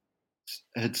movement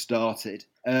had started,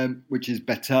 which is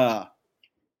Beitar.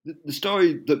 The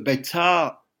story that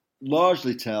Beitar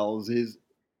largely tells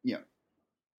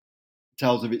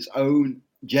tells of its own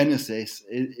genesis.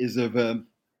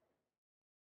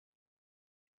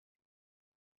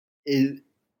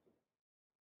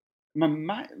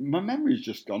 My memory's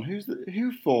just gone.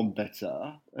 Who formed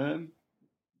Beitar?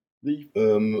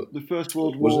 The First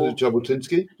World War. Was it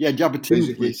Jabotinsky? Yeah, Jabotinsky.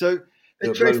 Basically, so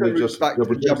they trace their roots back to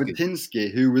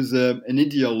Jabotinsky, who was an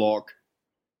ideologue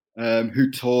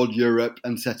who toured Europe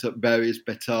and set up various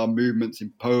Beitar movements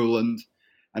in Poland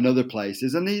and other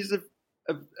places. And he's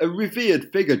a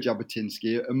revered figure,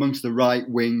 Jabotinsky, amongst the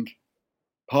right-wing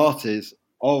parties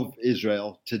of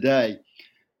Israel today.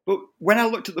 But when I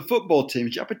looked at the football team,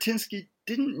 Jabotinsky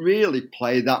didn't really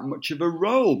play that much of a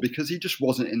role because he just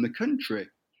wasn't in the country.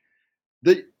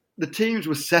 The teams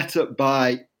were set up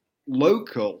by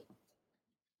local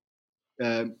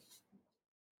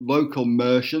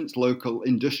merchants, local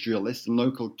industrialists, and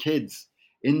local kids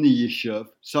in the Yishuv,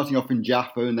 starting off in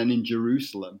Jaffa and then in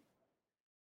Jerusalem.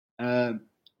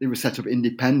 They were set up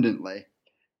independently.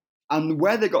 And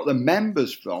where they got the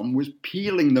members from was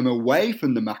peeling them away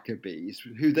from the Maccabees,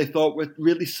 who they thought were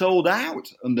really sold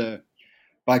out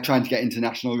by trying to get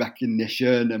international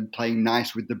recognition and playing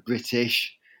nice with the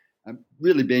British, and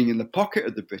really being in the pocket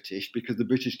of the British because the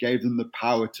British gave them the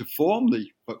power to form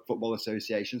the football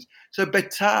associations. So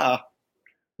Beitar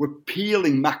were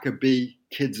peeling Maccabee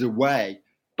kids away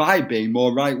by being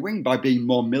more right-wing, by being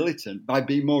more militant, by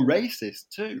being more racist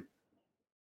too.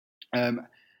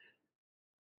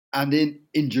 And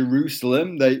in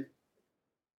Jerusalem,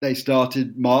 they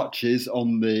started marches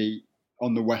on the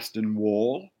Western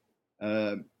Wall,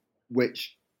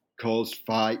 which caused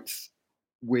fights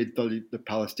with the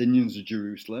Palestinians of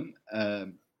Jerusalem.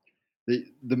 The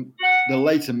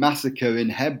later massacre in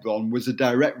Hebron was a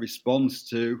direct response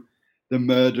to the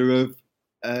murder of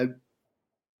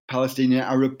Palestinian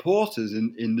Arab porters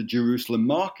in the Jerusalem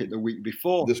market the week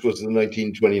before. This was the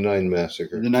 1929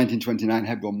 massacre. The 1929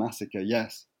 Hebron massacre,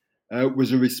 yes,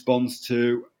 was a response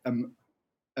to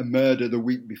a murder the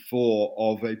week before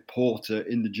of a porter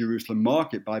in the Jerusalem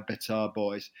market by Betar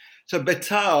boys. So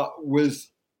Betar was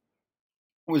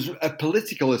a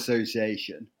political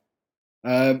association,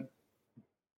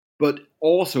 but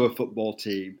also a football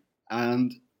team.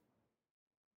 And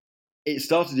it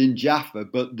started in Jaffa,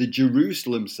 but the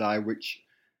Jerusalem side, which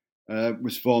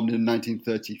was formed in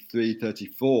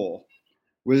 1933-34,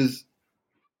 was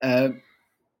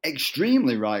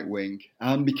extremely right-wing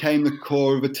and became the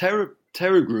core of a terror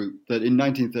group that in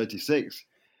 1936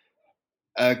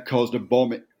 caused a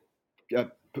bombing,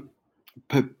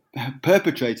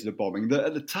 perpetrated a bombing that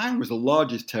at the time was the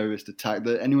largest terrorist attack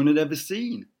that anyone had ever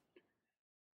seen.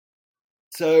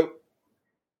 So,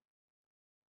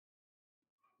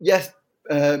 yes,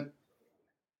 Maccabi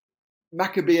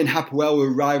and Hapoel were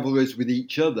rivalries with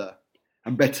each other,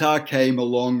 and Betar came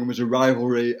along and was a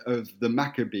rivalry of the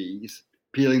Maccabees,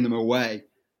 peeling them away,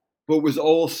 but was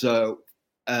also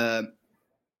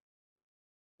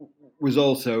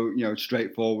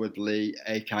straightforwardly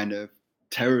a kind of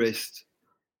terrorist,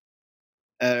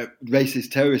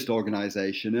 racist terrorist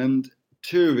organization, and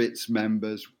two of its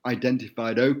members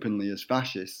identified openly as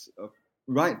fascists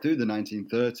right through the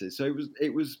 1930s. So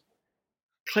it was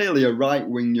clearly a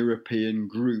right-wing European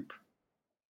group.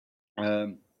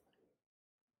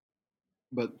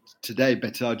 But today,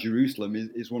 Betar Jerusalem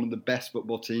is one of the best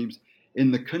football teams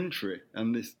in the country,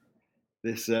 and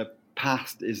this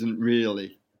past isn't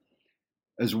really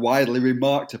as widely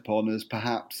remarked upon as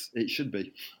perhaps it should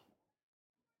be.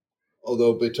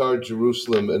 Although Betar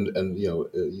Jerusalem and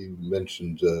you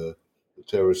mentioned the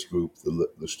terrorist group,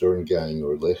 the Stern Gang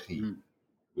or Lehi,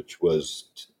 which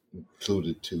was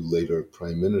included two later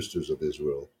prime ministers of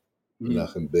Israel,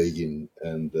 Menachem Begin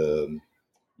and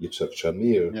Yitzhak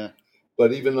Shamir. Yeah.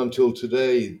 But even until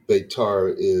today,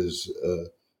 Betar is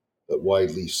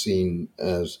widely seen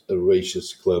as a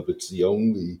racist club. It's the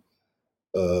only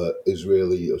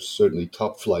Israeli, or certainly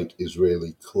top-flight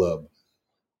Israeli club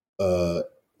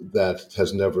that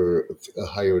has never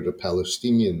hired a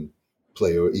Palestinian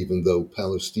player, even though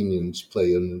Palestinians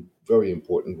play a very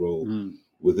important role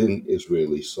within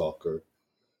Israeli soccer,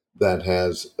 that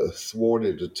has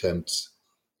thwarted attempts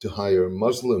to hire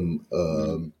Muslim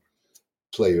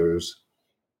players,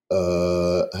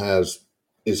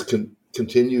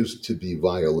 continues to be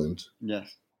violent.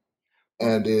 Yes.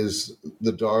 And is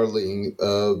the darling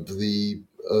of the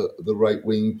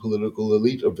right-wing political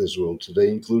elite of Israel today,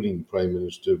 including Prime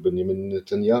Minister Benjamin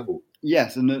Netanyahu.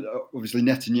 Yes, and obviously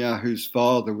Netanyahu's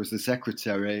father was the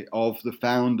secretary of the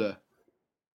founder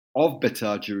of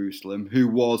Betar Jerusalem, who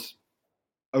was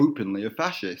openly a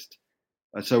fascist.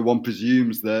 And so one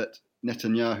presumes that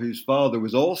Netanyahu's father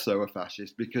was also a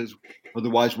fascist, because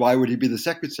otherwise why would he be the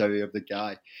secretary of the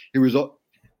guy? He was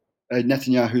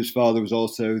Netanyahu's father was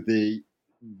also the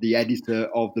editor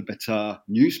of the Betar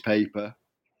newspaper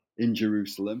in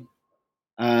Jerusalem,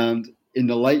 and in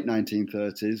the late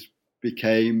 1930s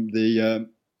became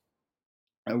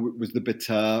was the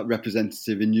Betar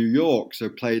representative in New York, so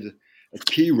played a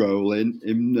key role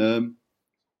in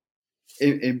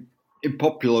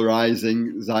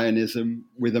popularizing Zionism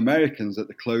with Americans at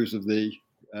the close of the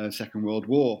Second World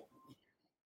War.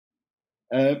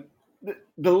 The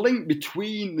link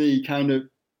between the kind of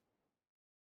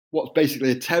what's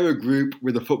basically a terror group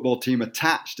with a football team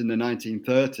attached in the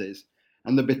 1930s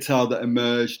and the Betar that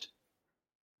emerged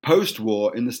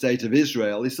post-war in the state of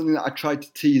Israel is something that I tried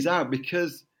to tease out,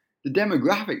 because the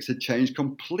demographics had changed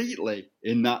completely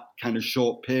in that kind of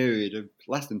short period of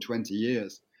less than 20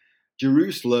 years.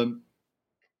 Jerusalem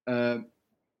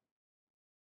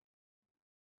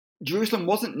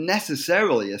wasn't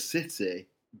necessarily a city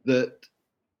that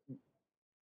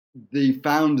the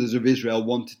founders of Israel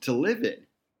wanted to live in,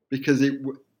 because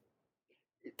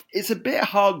it's a bit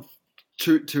hard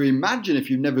to imagine if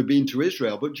you've never been to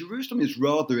Israel, but Jerusalem is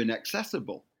rather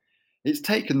inaccessible. It's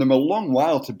taken them a long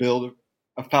while to build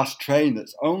a fast train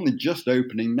that's only just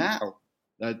opening now,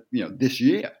 this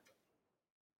year,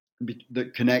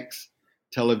 that connects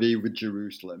Tel Aviv with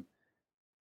Jerusalem.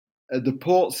 The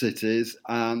port cities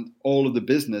and all of the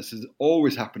business has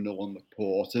always happened along the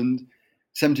port, and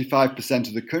 75%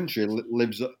 of the country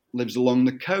lives along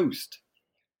the coast.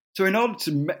 So in order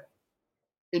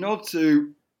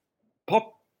to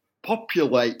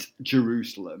populate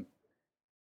Jerusalem,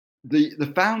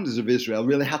 the founders of Israel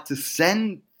really had to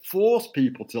force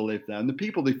people to live there. And the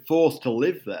people they forced to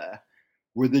live there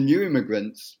were the new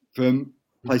immigrants from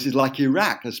places like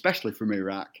Iraq, especially from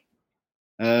Iraq.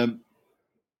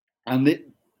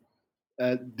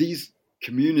 These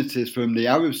communities from the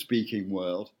Arab-speaking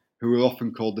world, who were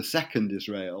often called the Second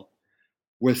Israel,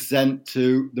 were sent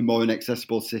to the more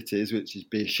inaccessible cities, which is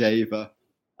Beersheba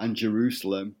and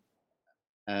Jerusalem,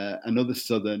 and other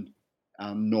southern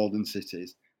and northern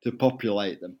cities, to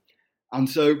populate them. And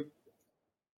so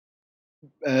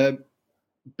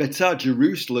Beitar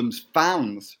Jerusalem's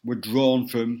fans were drawn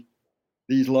from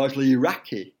these largely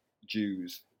Iraqi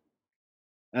Jews,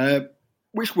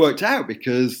 which worked out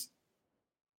because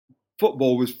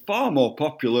football was far more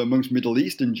popular amongst Middle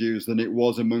Eastern Jews than it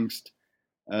was amongst,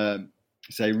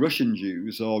 say, Russian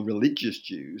Jews or religious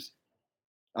Jews.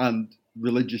 And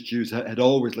religious Jews had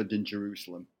always lived in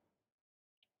Jerusalem.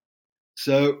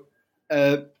 So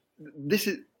this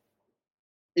is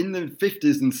in the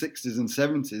 50s and 60s and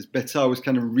 70s, Beitar was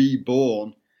kind of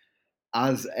reborn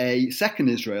as a second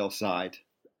Israel side,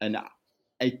 and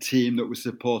a team that was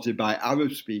supported by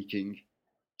Arab-speaking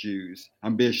Jews,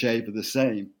 and Beersheba the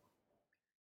same.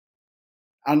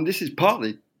 And this is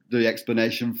partly the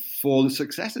explanation for the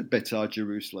success of Beitar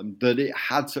Jerusalem, that it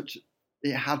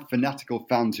had fanatical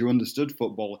fans who understood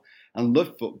football and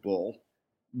loved football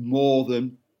more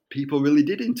than people really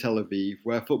did in Tel Aviv,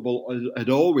 where football had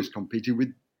always competed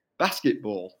with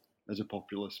basketball as a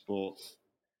popular sport.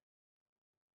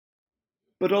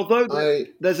 But although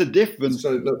there's a difference...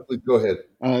 Sorry, no, go ahead.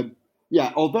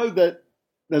 Although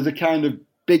there's a kind of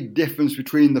big difference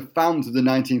between the fans of the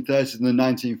 1930s and the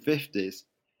 1950s,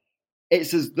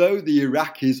 it's as though the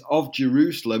Iraqis of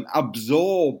Jerusalem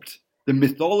absorbed the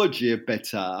mythology of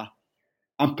Beitar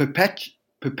and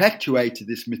perpetuated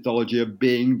this mythology of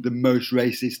being the most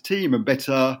racist team. And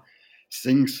Beitar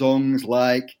sing songs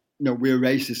like, we're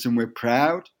racist and we're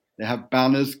proud. They have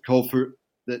banners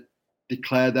that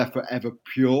declare they're forever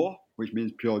pure, which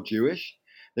means pure Jewish.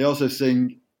 They also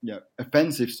sing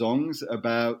offensive songs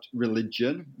about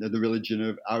religion, the religion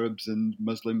of Arabs and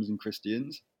Muslims and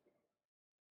Christians.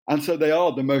 And so they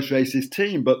are the most racist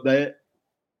team, but they're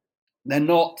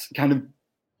not kind of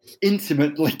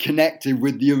intimately connected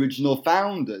with the original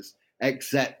founders,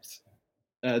 except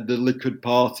the Likud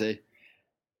party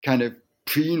kind of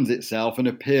preens itself and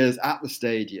appears at the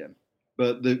stadium.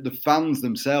 But the fans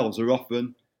themselves are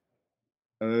often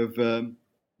of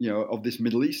this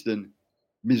Middle Eastern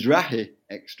Mizrahi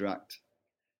extract.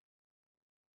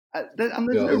 And there's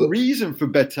no reason for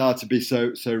Beitar to be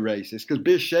so racist, because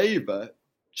Beersheba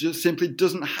just simply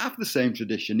doesn't have the same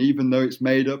tradition, even though it's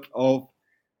made up of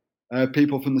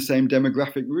people from the same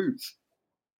demographic roots.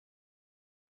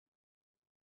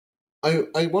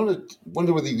 I wonder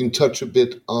whether you can touch a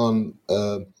bit on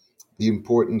the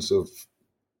importance of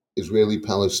Israeli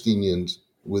Palestinians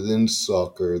within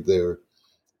soccer. They're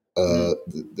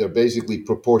basically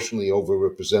proportionally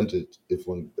overrepresented if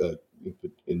one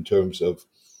in terms of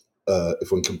if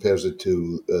one compares it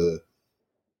to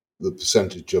the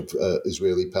percentage of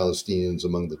Israeli Palestinians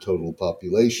among the total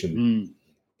population.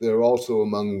 They're also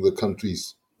among the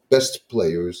country's best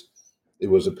players. It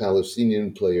was a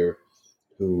Palestinian player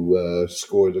who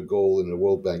scored a goal in a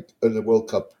World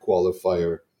Cup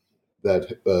qualifier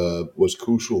that was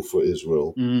crucial for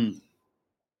Israel.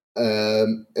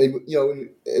 And,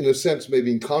 in a sense,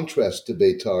 maybe in contrast to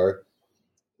Beitar,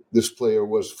 this player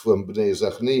was from Bnei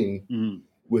Zachnin,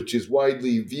 which is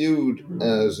widely viewed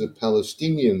as a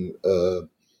Palestinian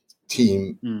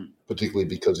team, particularly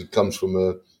because it comes from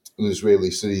an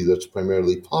Israeli city that's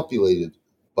primarily populated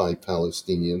by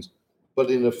Palestinians. But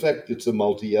in effect, it's a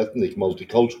multi-ethnic,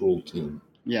 multicultural team.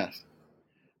 Yes.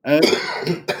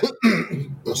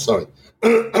 Sorry.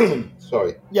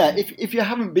 Sorry. Yeah, if you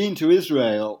haven't been to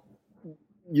Israel,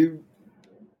 you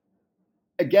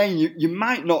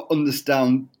might not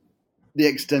understand the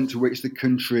extent to which the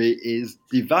country is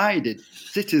divided.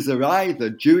 Cities are either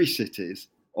Jewish cities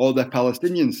or they're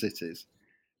Palestinian cities.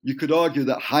 You could argue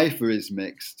that Haifa is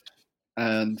mixed,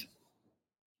 and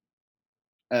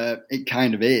it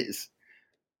kind of is.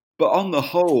 But on the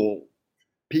whole,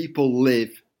 people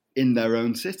live in their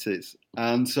own cities.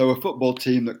 And so a football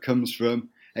team that comes from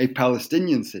a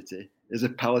Palestinian city is a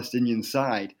Palestinian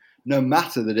side, no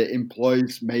matter that it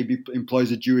employs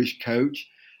a Jewish coach,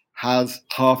 has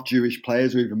half Jewish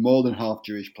players or even more than half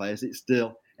Jewish players. It's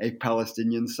still a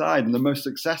Palestinian side. And the most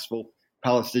successful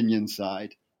Palestinian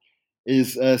side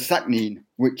is Sakhnin,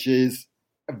 which is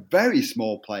a very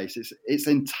small place. It's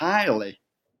entirely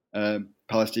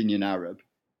Palestinian Arab.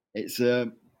 It's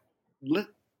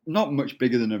not much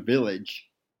bigger than a village.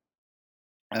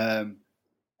 And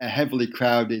a heavily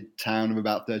crowded town of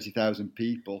about 30,000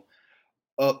 people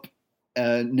up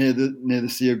near the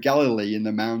Sea of Galilee in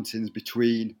the mountains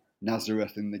between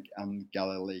Nazareth and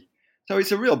Galilee. So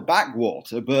it's a real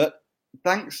backwater, but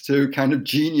thanks to kind of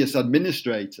genius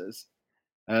administrators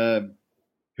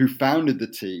who founded the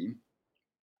team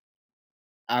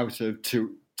out of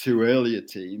two earlier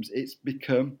teams, it's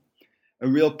become a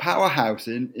real powerhouse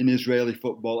in Israeli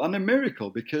football, and a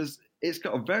miracle because it's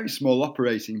got a very small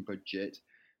operating budget,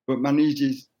 but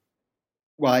manages,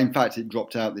 well, in fact, it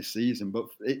dropped out this season, but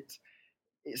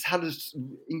it's had an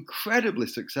incredibly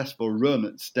successful run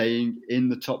at staying in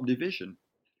the top division,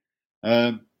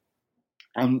 and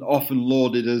often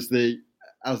lauded as the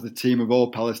team of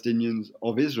all Palestinians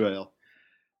of Israel.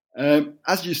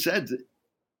 As you said,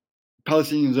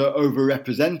 Palestinians are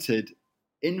overrepresented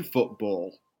in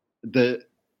football. They're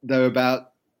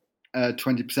about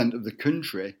 20% of the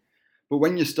country, but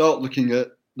when you start looking at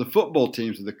the football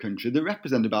teams of the country, they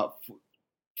represent about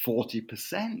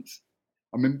 40%.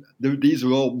 I mean, these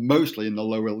are all mostly in the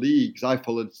lower leagues. I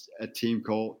followed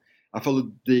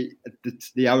the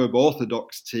Arab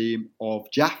Orthodox team of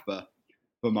Jaffa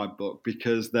for my book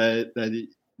because they're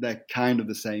kind of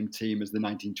the same team as the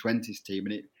 1920s team,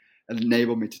 and it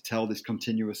enabled me to tell this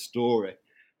continuous story.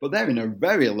 But they're in a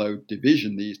very low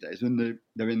division these days, and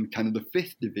they're in kind of the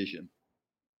 5th division.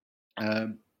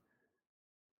 And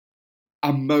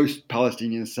most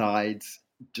Palestinian sides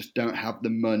just don't have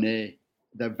the money.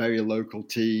 They're very local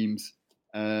teams,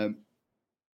 and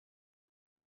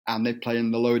they play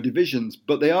in the lower divisions.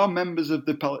 But they are members of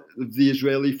the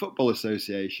Israeli Football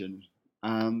Association,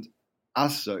 and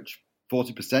as such,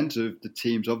 40% of the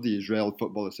teams of the Israeli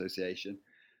Football Association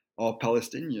are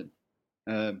Palestinian.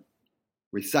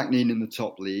 With Sakhnin in the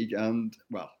top league, and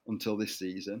well, until this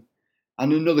season,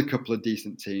 and another couple of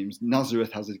decent teams.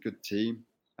 Nazareth has a good team,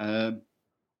 and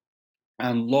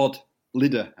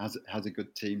Lydda has a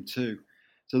good team too.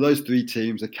 So those 3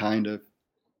 teams are kind of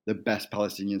the best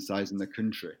Palestinian sides in the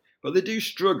country. But they do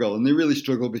struggle, and they really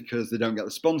struggle because they don't get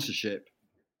the sponsorship.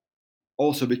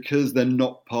 Also because they're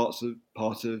not part of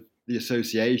the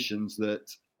associations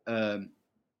that the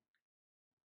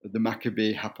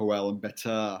Maccabi, Hapoel, and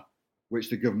Betar, which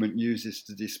the government uses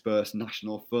to disperse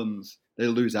national funds. They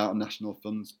lose out on national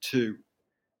funds too.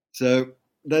 So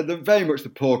they're very much the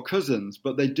poor cousins,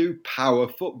 but they do power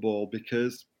football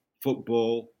because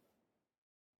football,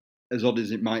 as odd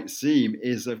as it might seem,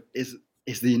 is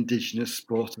the indigenous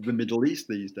sport of the Middle East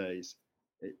these days.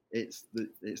 It's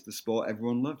the sport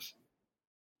everyone loves.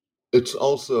 It's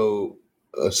also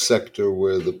a sector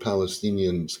where the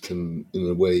Palestinians can, in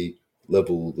a way,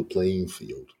 level the playing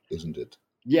field, isn't it?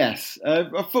 Yes,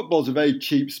 football's a very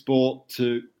cheap sport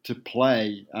to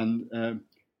play, and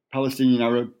Palestinian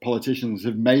Arab politicians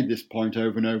have made this point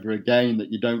over and over again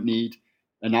that you don't need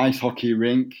an ice hockey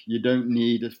rink, you don't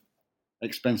need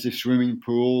expensive swimming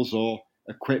pools or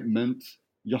equipment,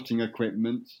 yachting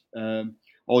equipment.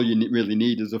 All you really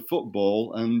need is a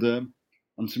football and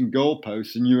some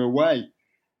goalposts, and you're away.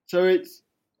 So it's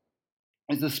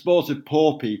a sport of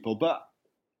poor people, but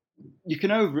you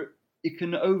can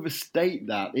overstate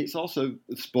that. It's also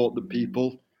a sport that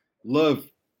people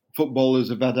love. Footballers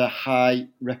have had a high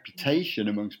reputation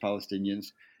amongst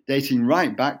Palestinians, dating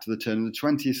right back to the turn of the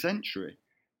 20th century.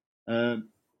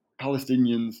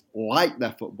 Palestinians like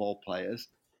their football players,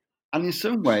 and in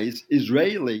some ways,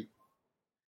 Israeli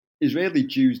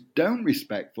Jews don't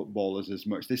respect footballers as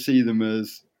much. They see them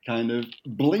as kind of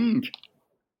bling,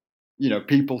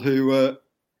 people who are,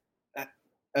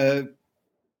 a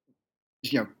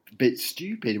bit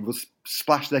stupid, will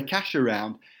splash their cash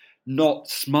around, not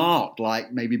smart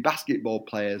like maybe basketball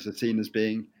players are seen as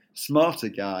being smarter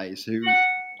guys who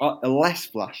are less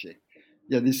flashy.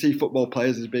 They see football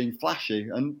players as being flashy,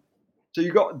 and so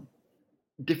you've got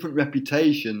different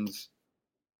reputations,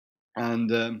 and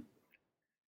the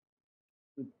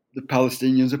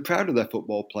Palestinians are proud of their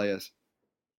football players.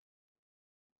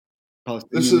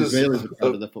 Israelis are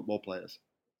proud of their football players.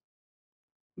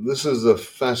 This is a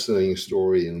fascinating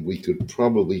story, and we could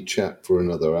probably chat for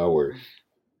another hour,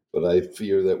 but I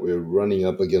fear that we're running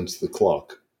up against the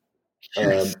clock.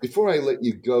 Before I let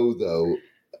you go, though,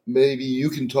 maybe you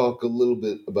can talk a little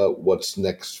bit about what's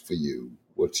next for you.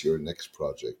 What's your next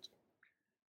project?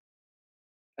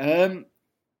 Well,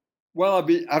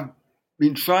 I've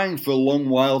been trying for a long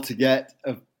while to get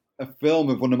a film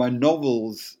of one of my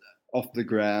novels off the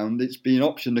ground. It's been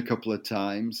optioned a couple of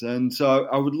times, and so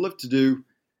I would love to do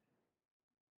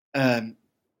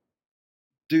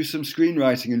some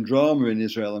screenwriting and drama in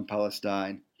Israel and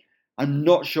Palestine. I'm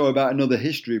not sure about another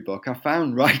history book. I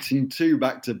found writing 2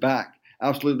 back to back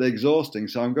absolutely exhausting,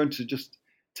 so I'm going to just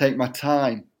take my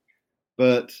time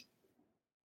but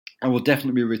I will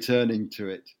definitely be returning to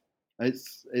it.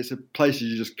 It's a place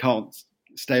you just can't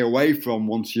stay away from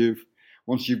once you've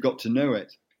got to know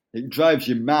it. It drives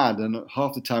you mad, and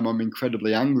half the time I'm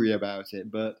incredibly angry about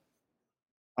it, but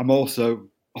I'm also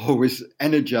always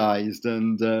energized,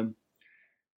 and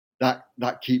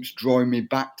that keeps drawing me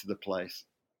back to the place.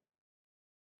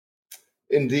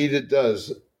 Indeed, it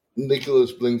does.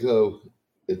 Nicholas Blincoe,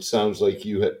 it sounds like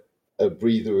you had a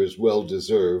breather is well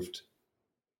deserved.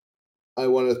 I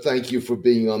want to thank you for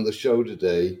being on the show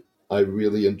today. I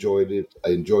really enjoyed it.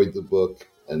 I enjoyed the book,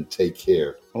 and take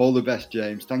care. All the best,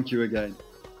 James. Thank you again.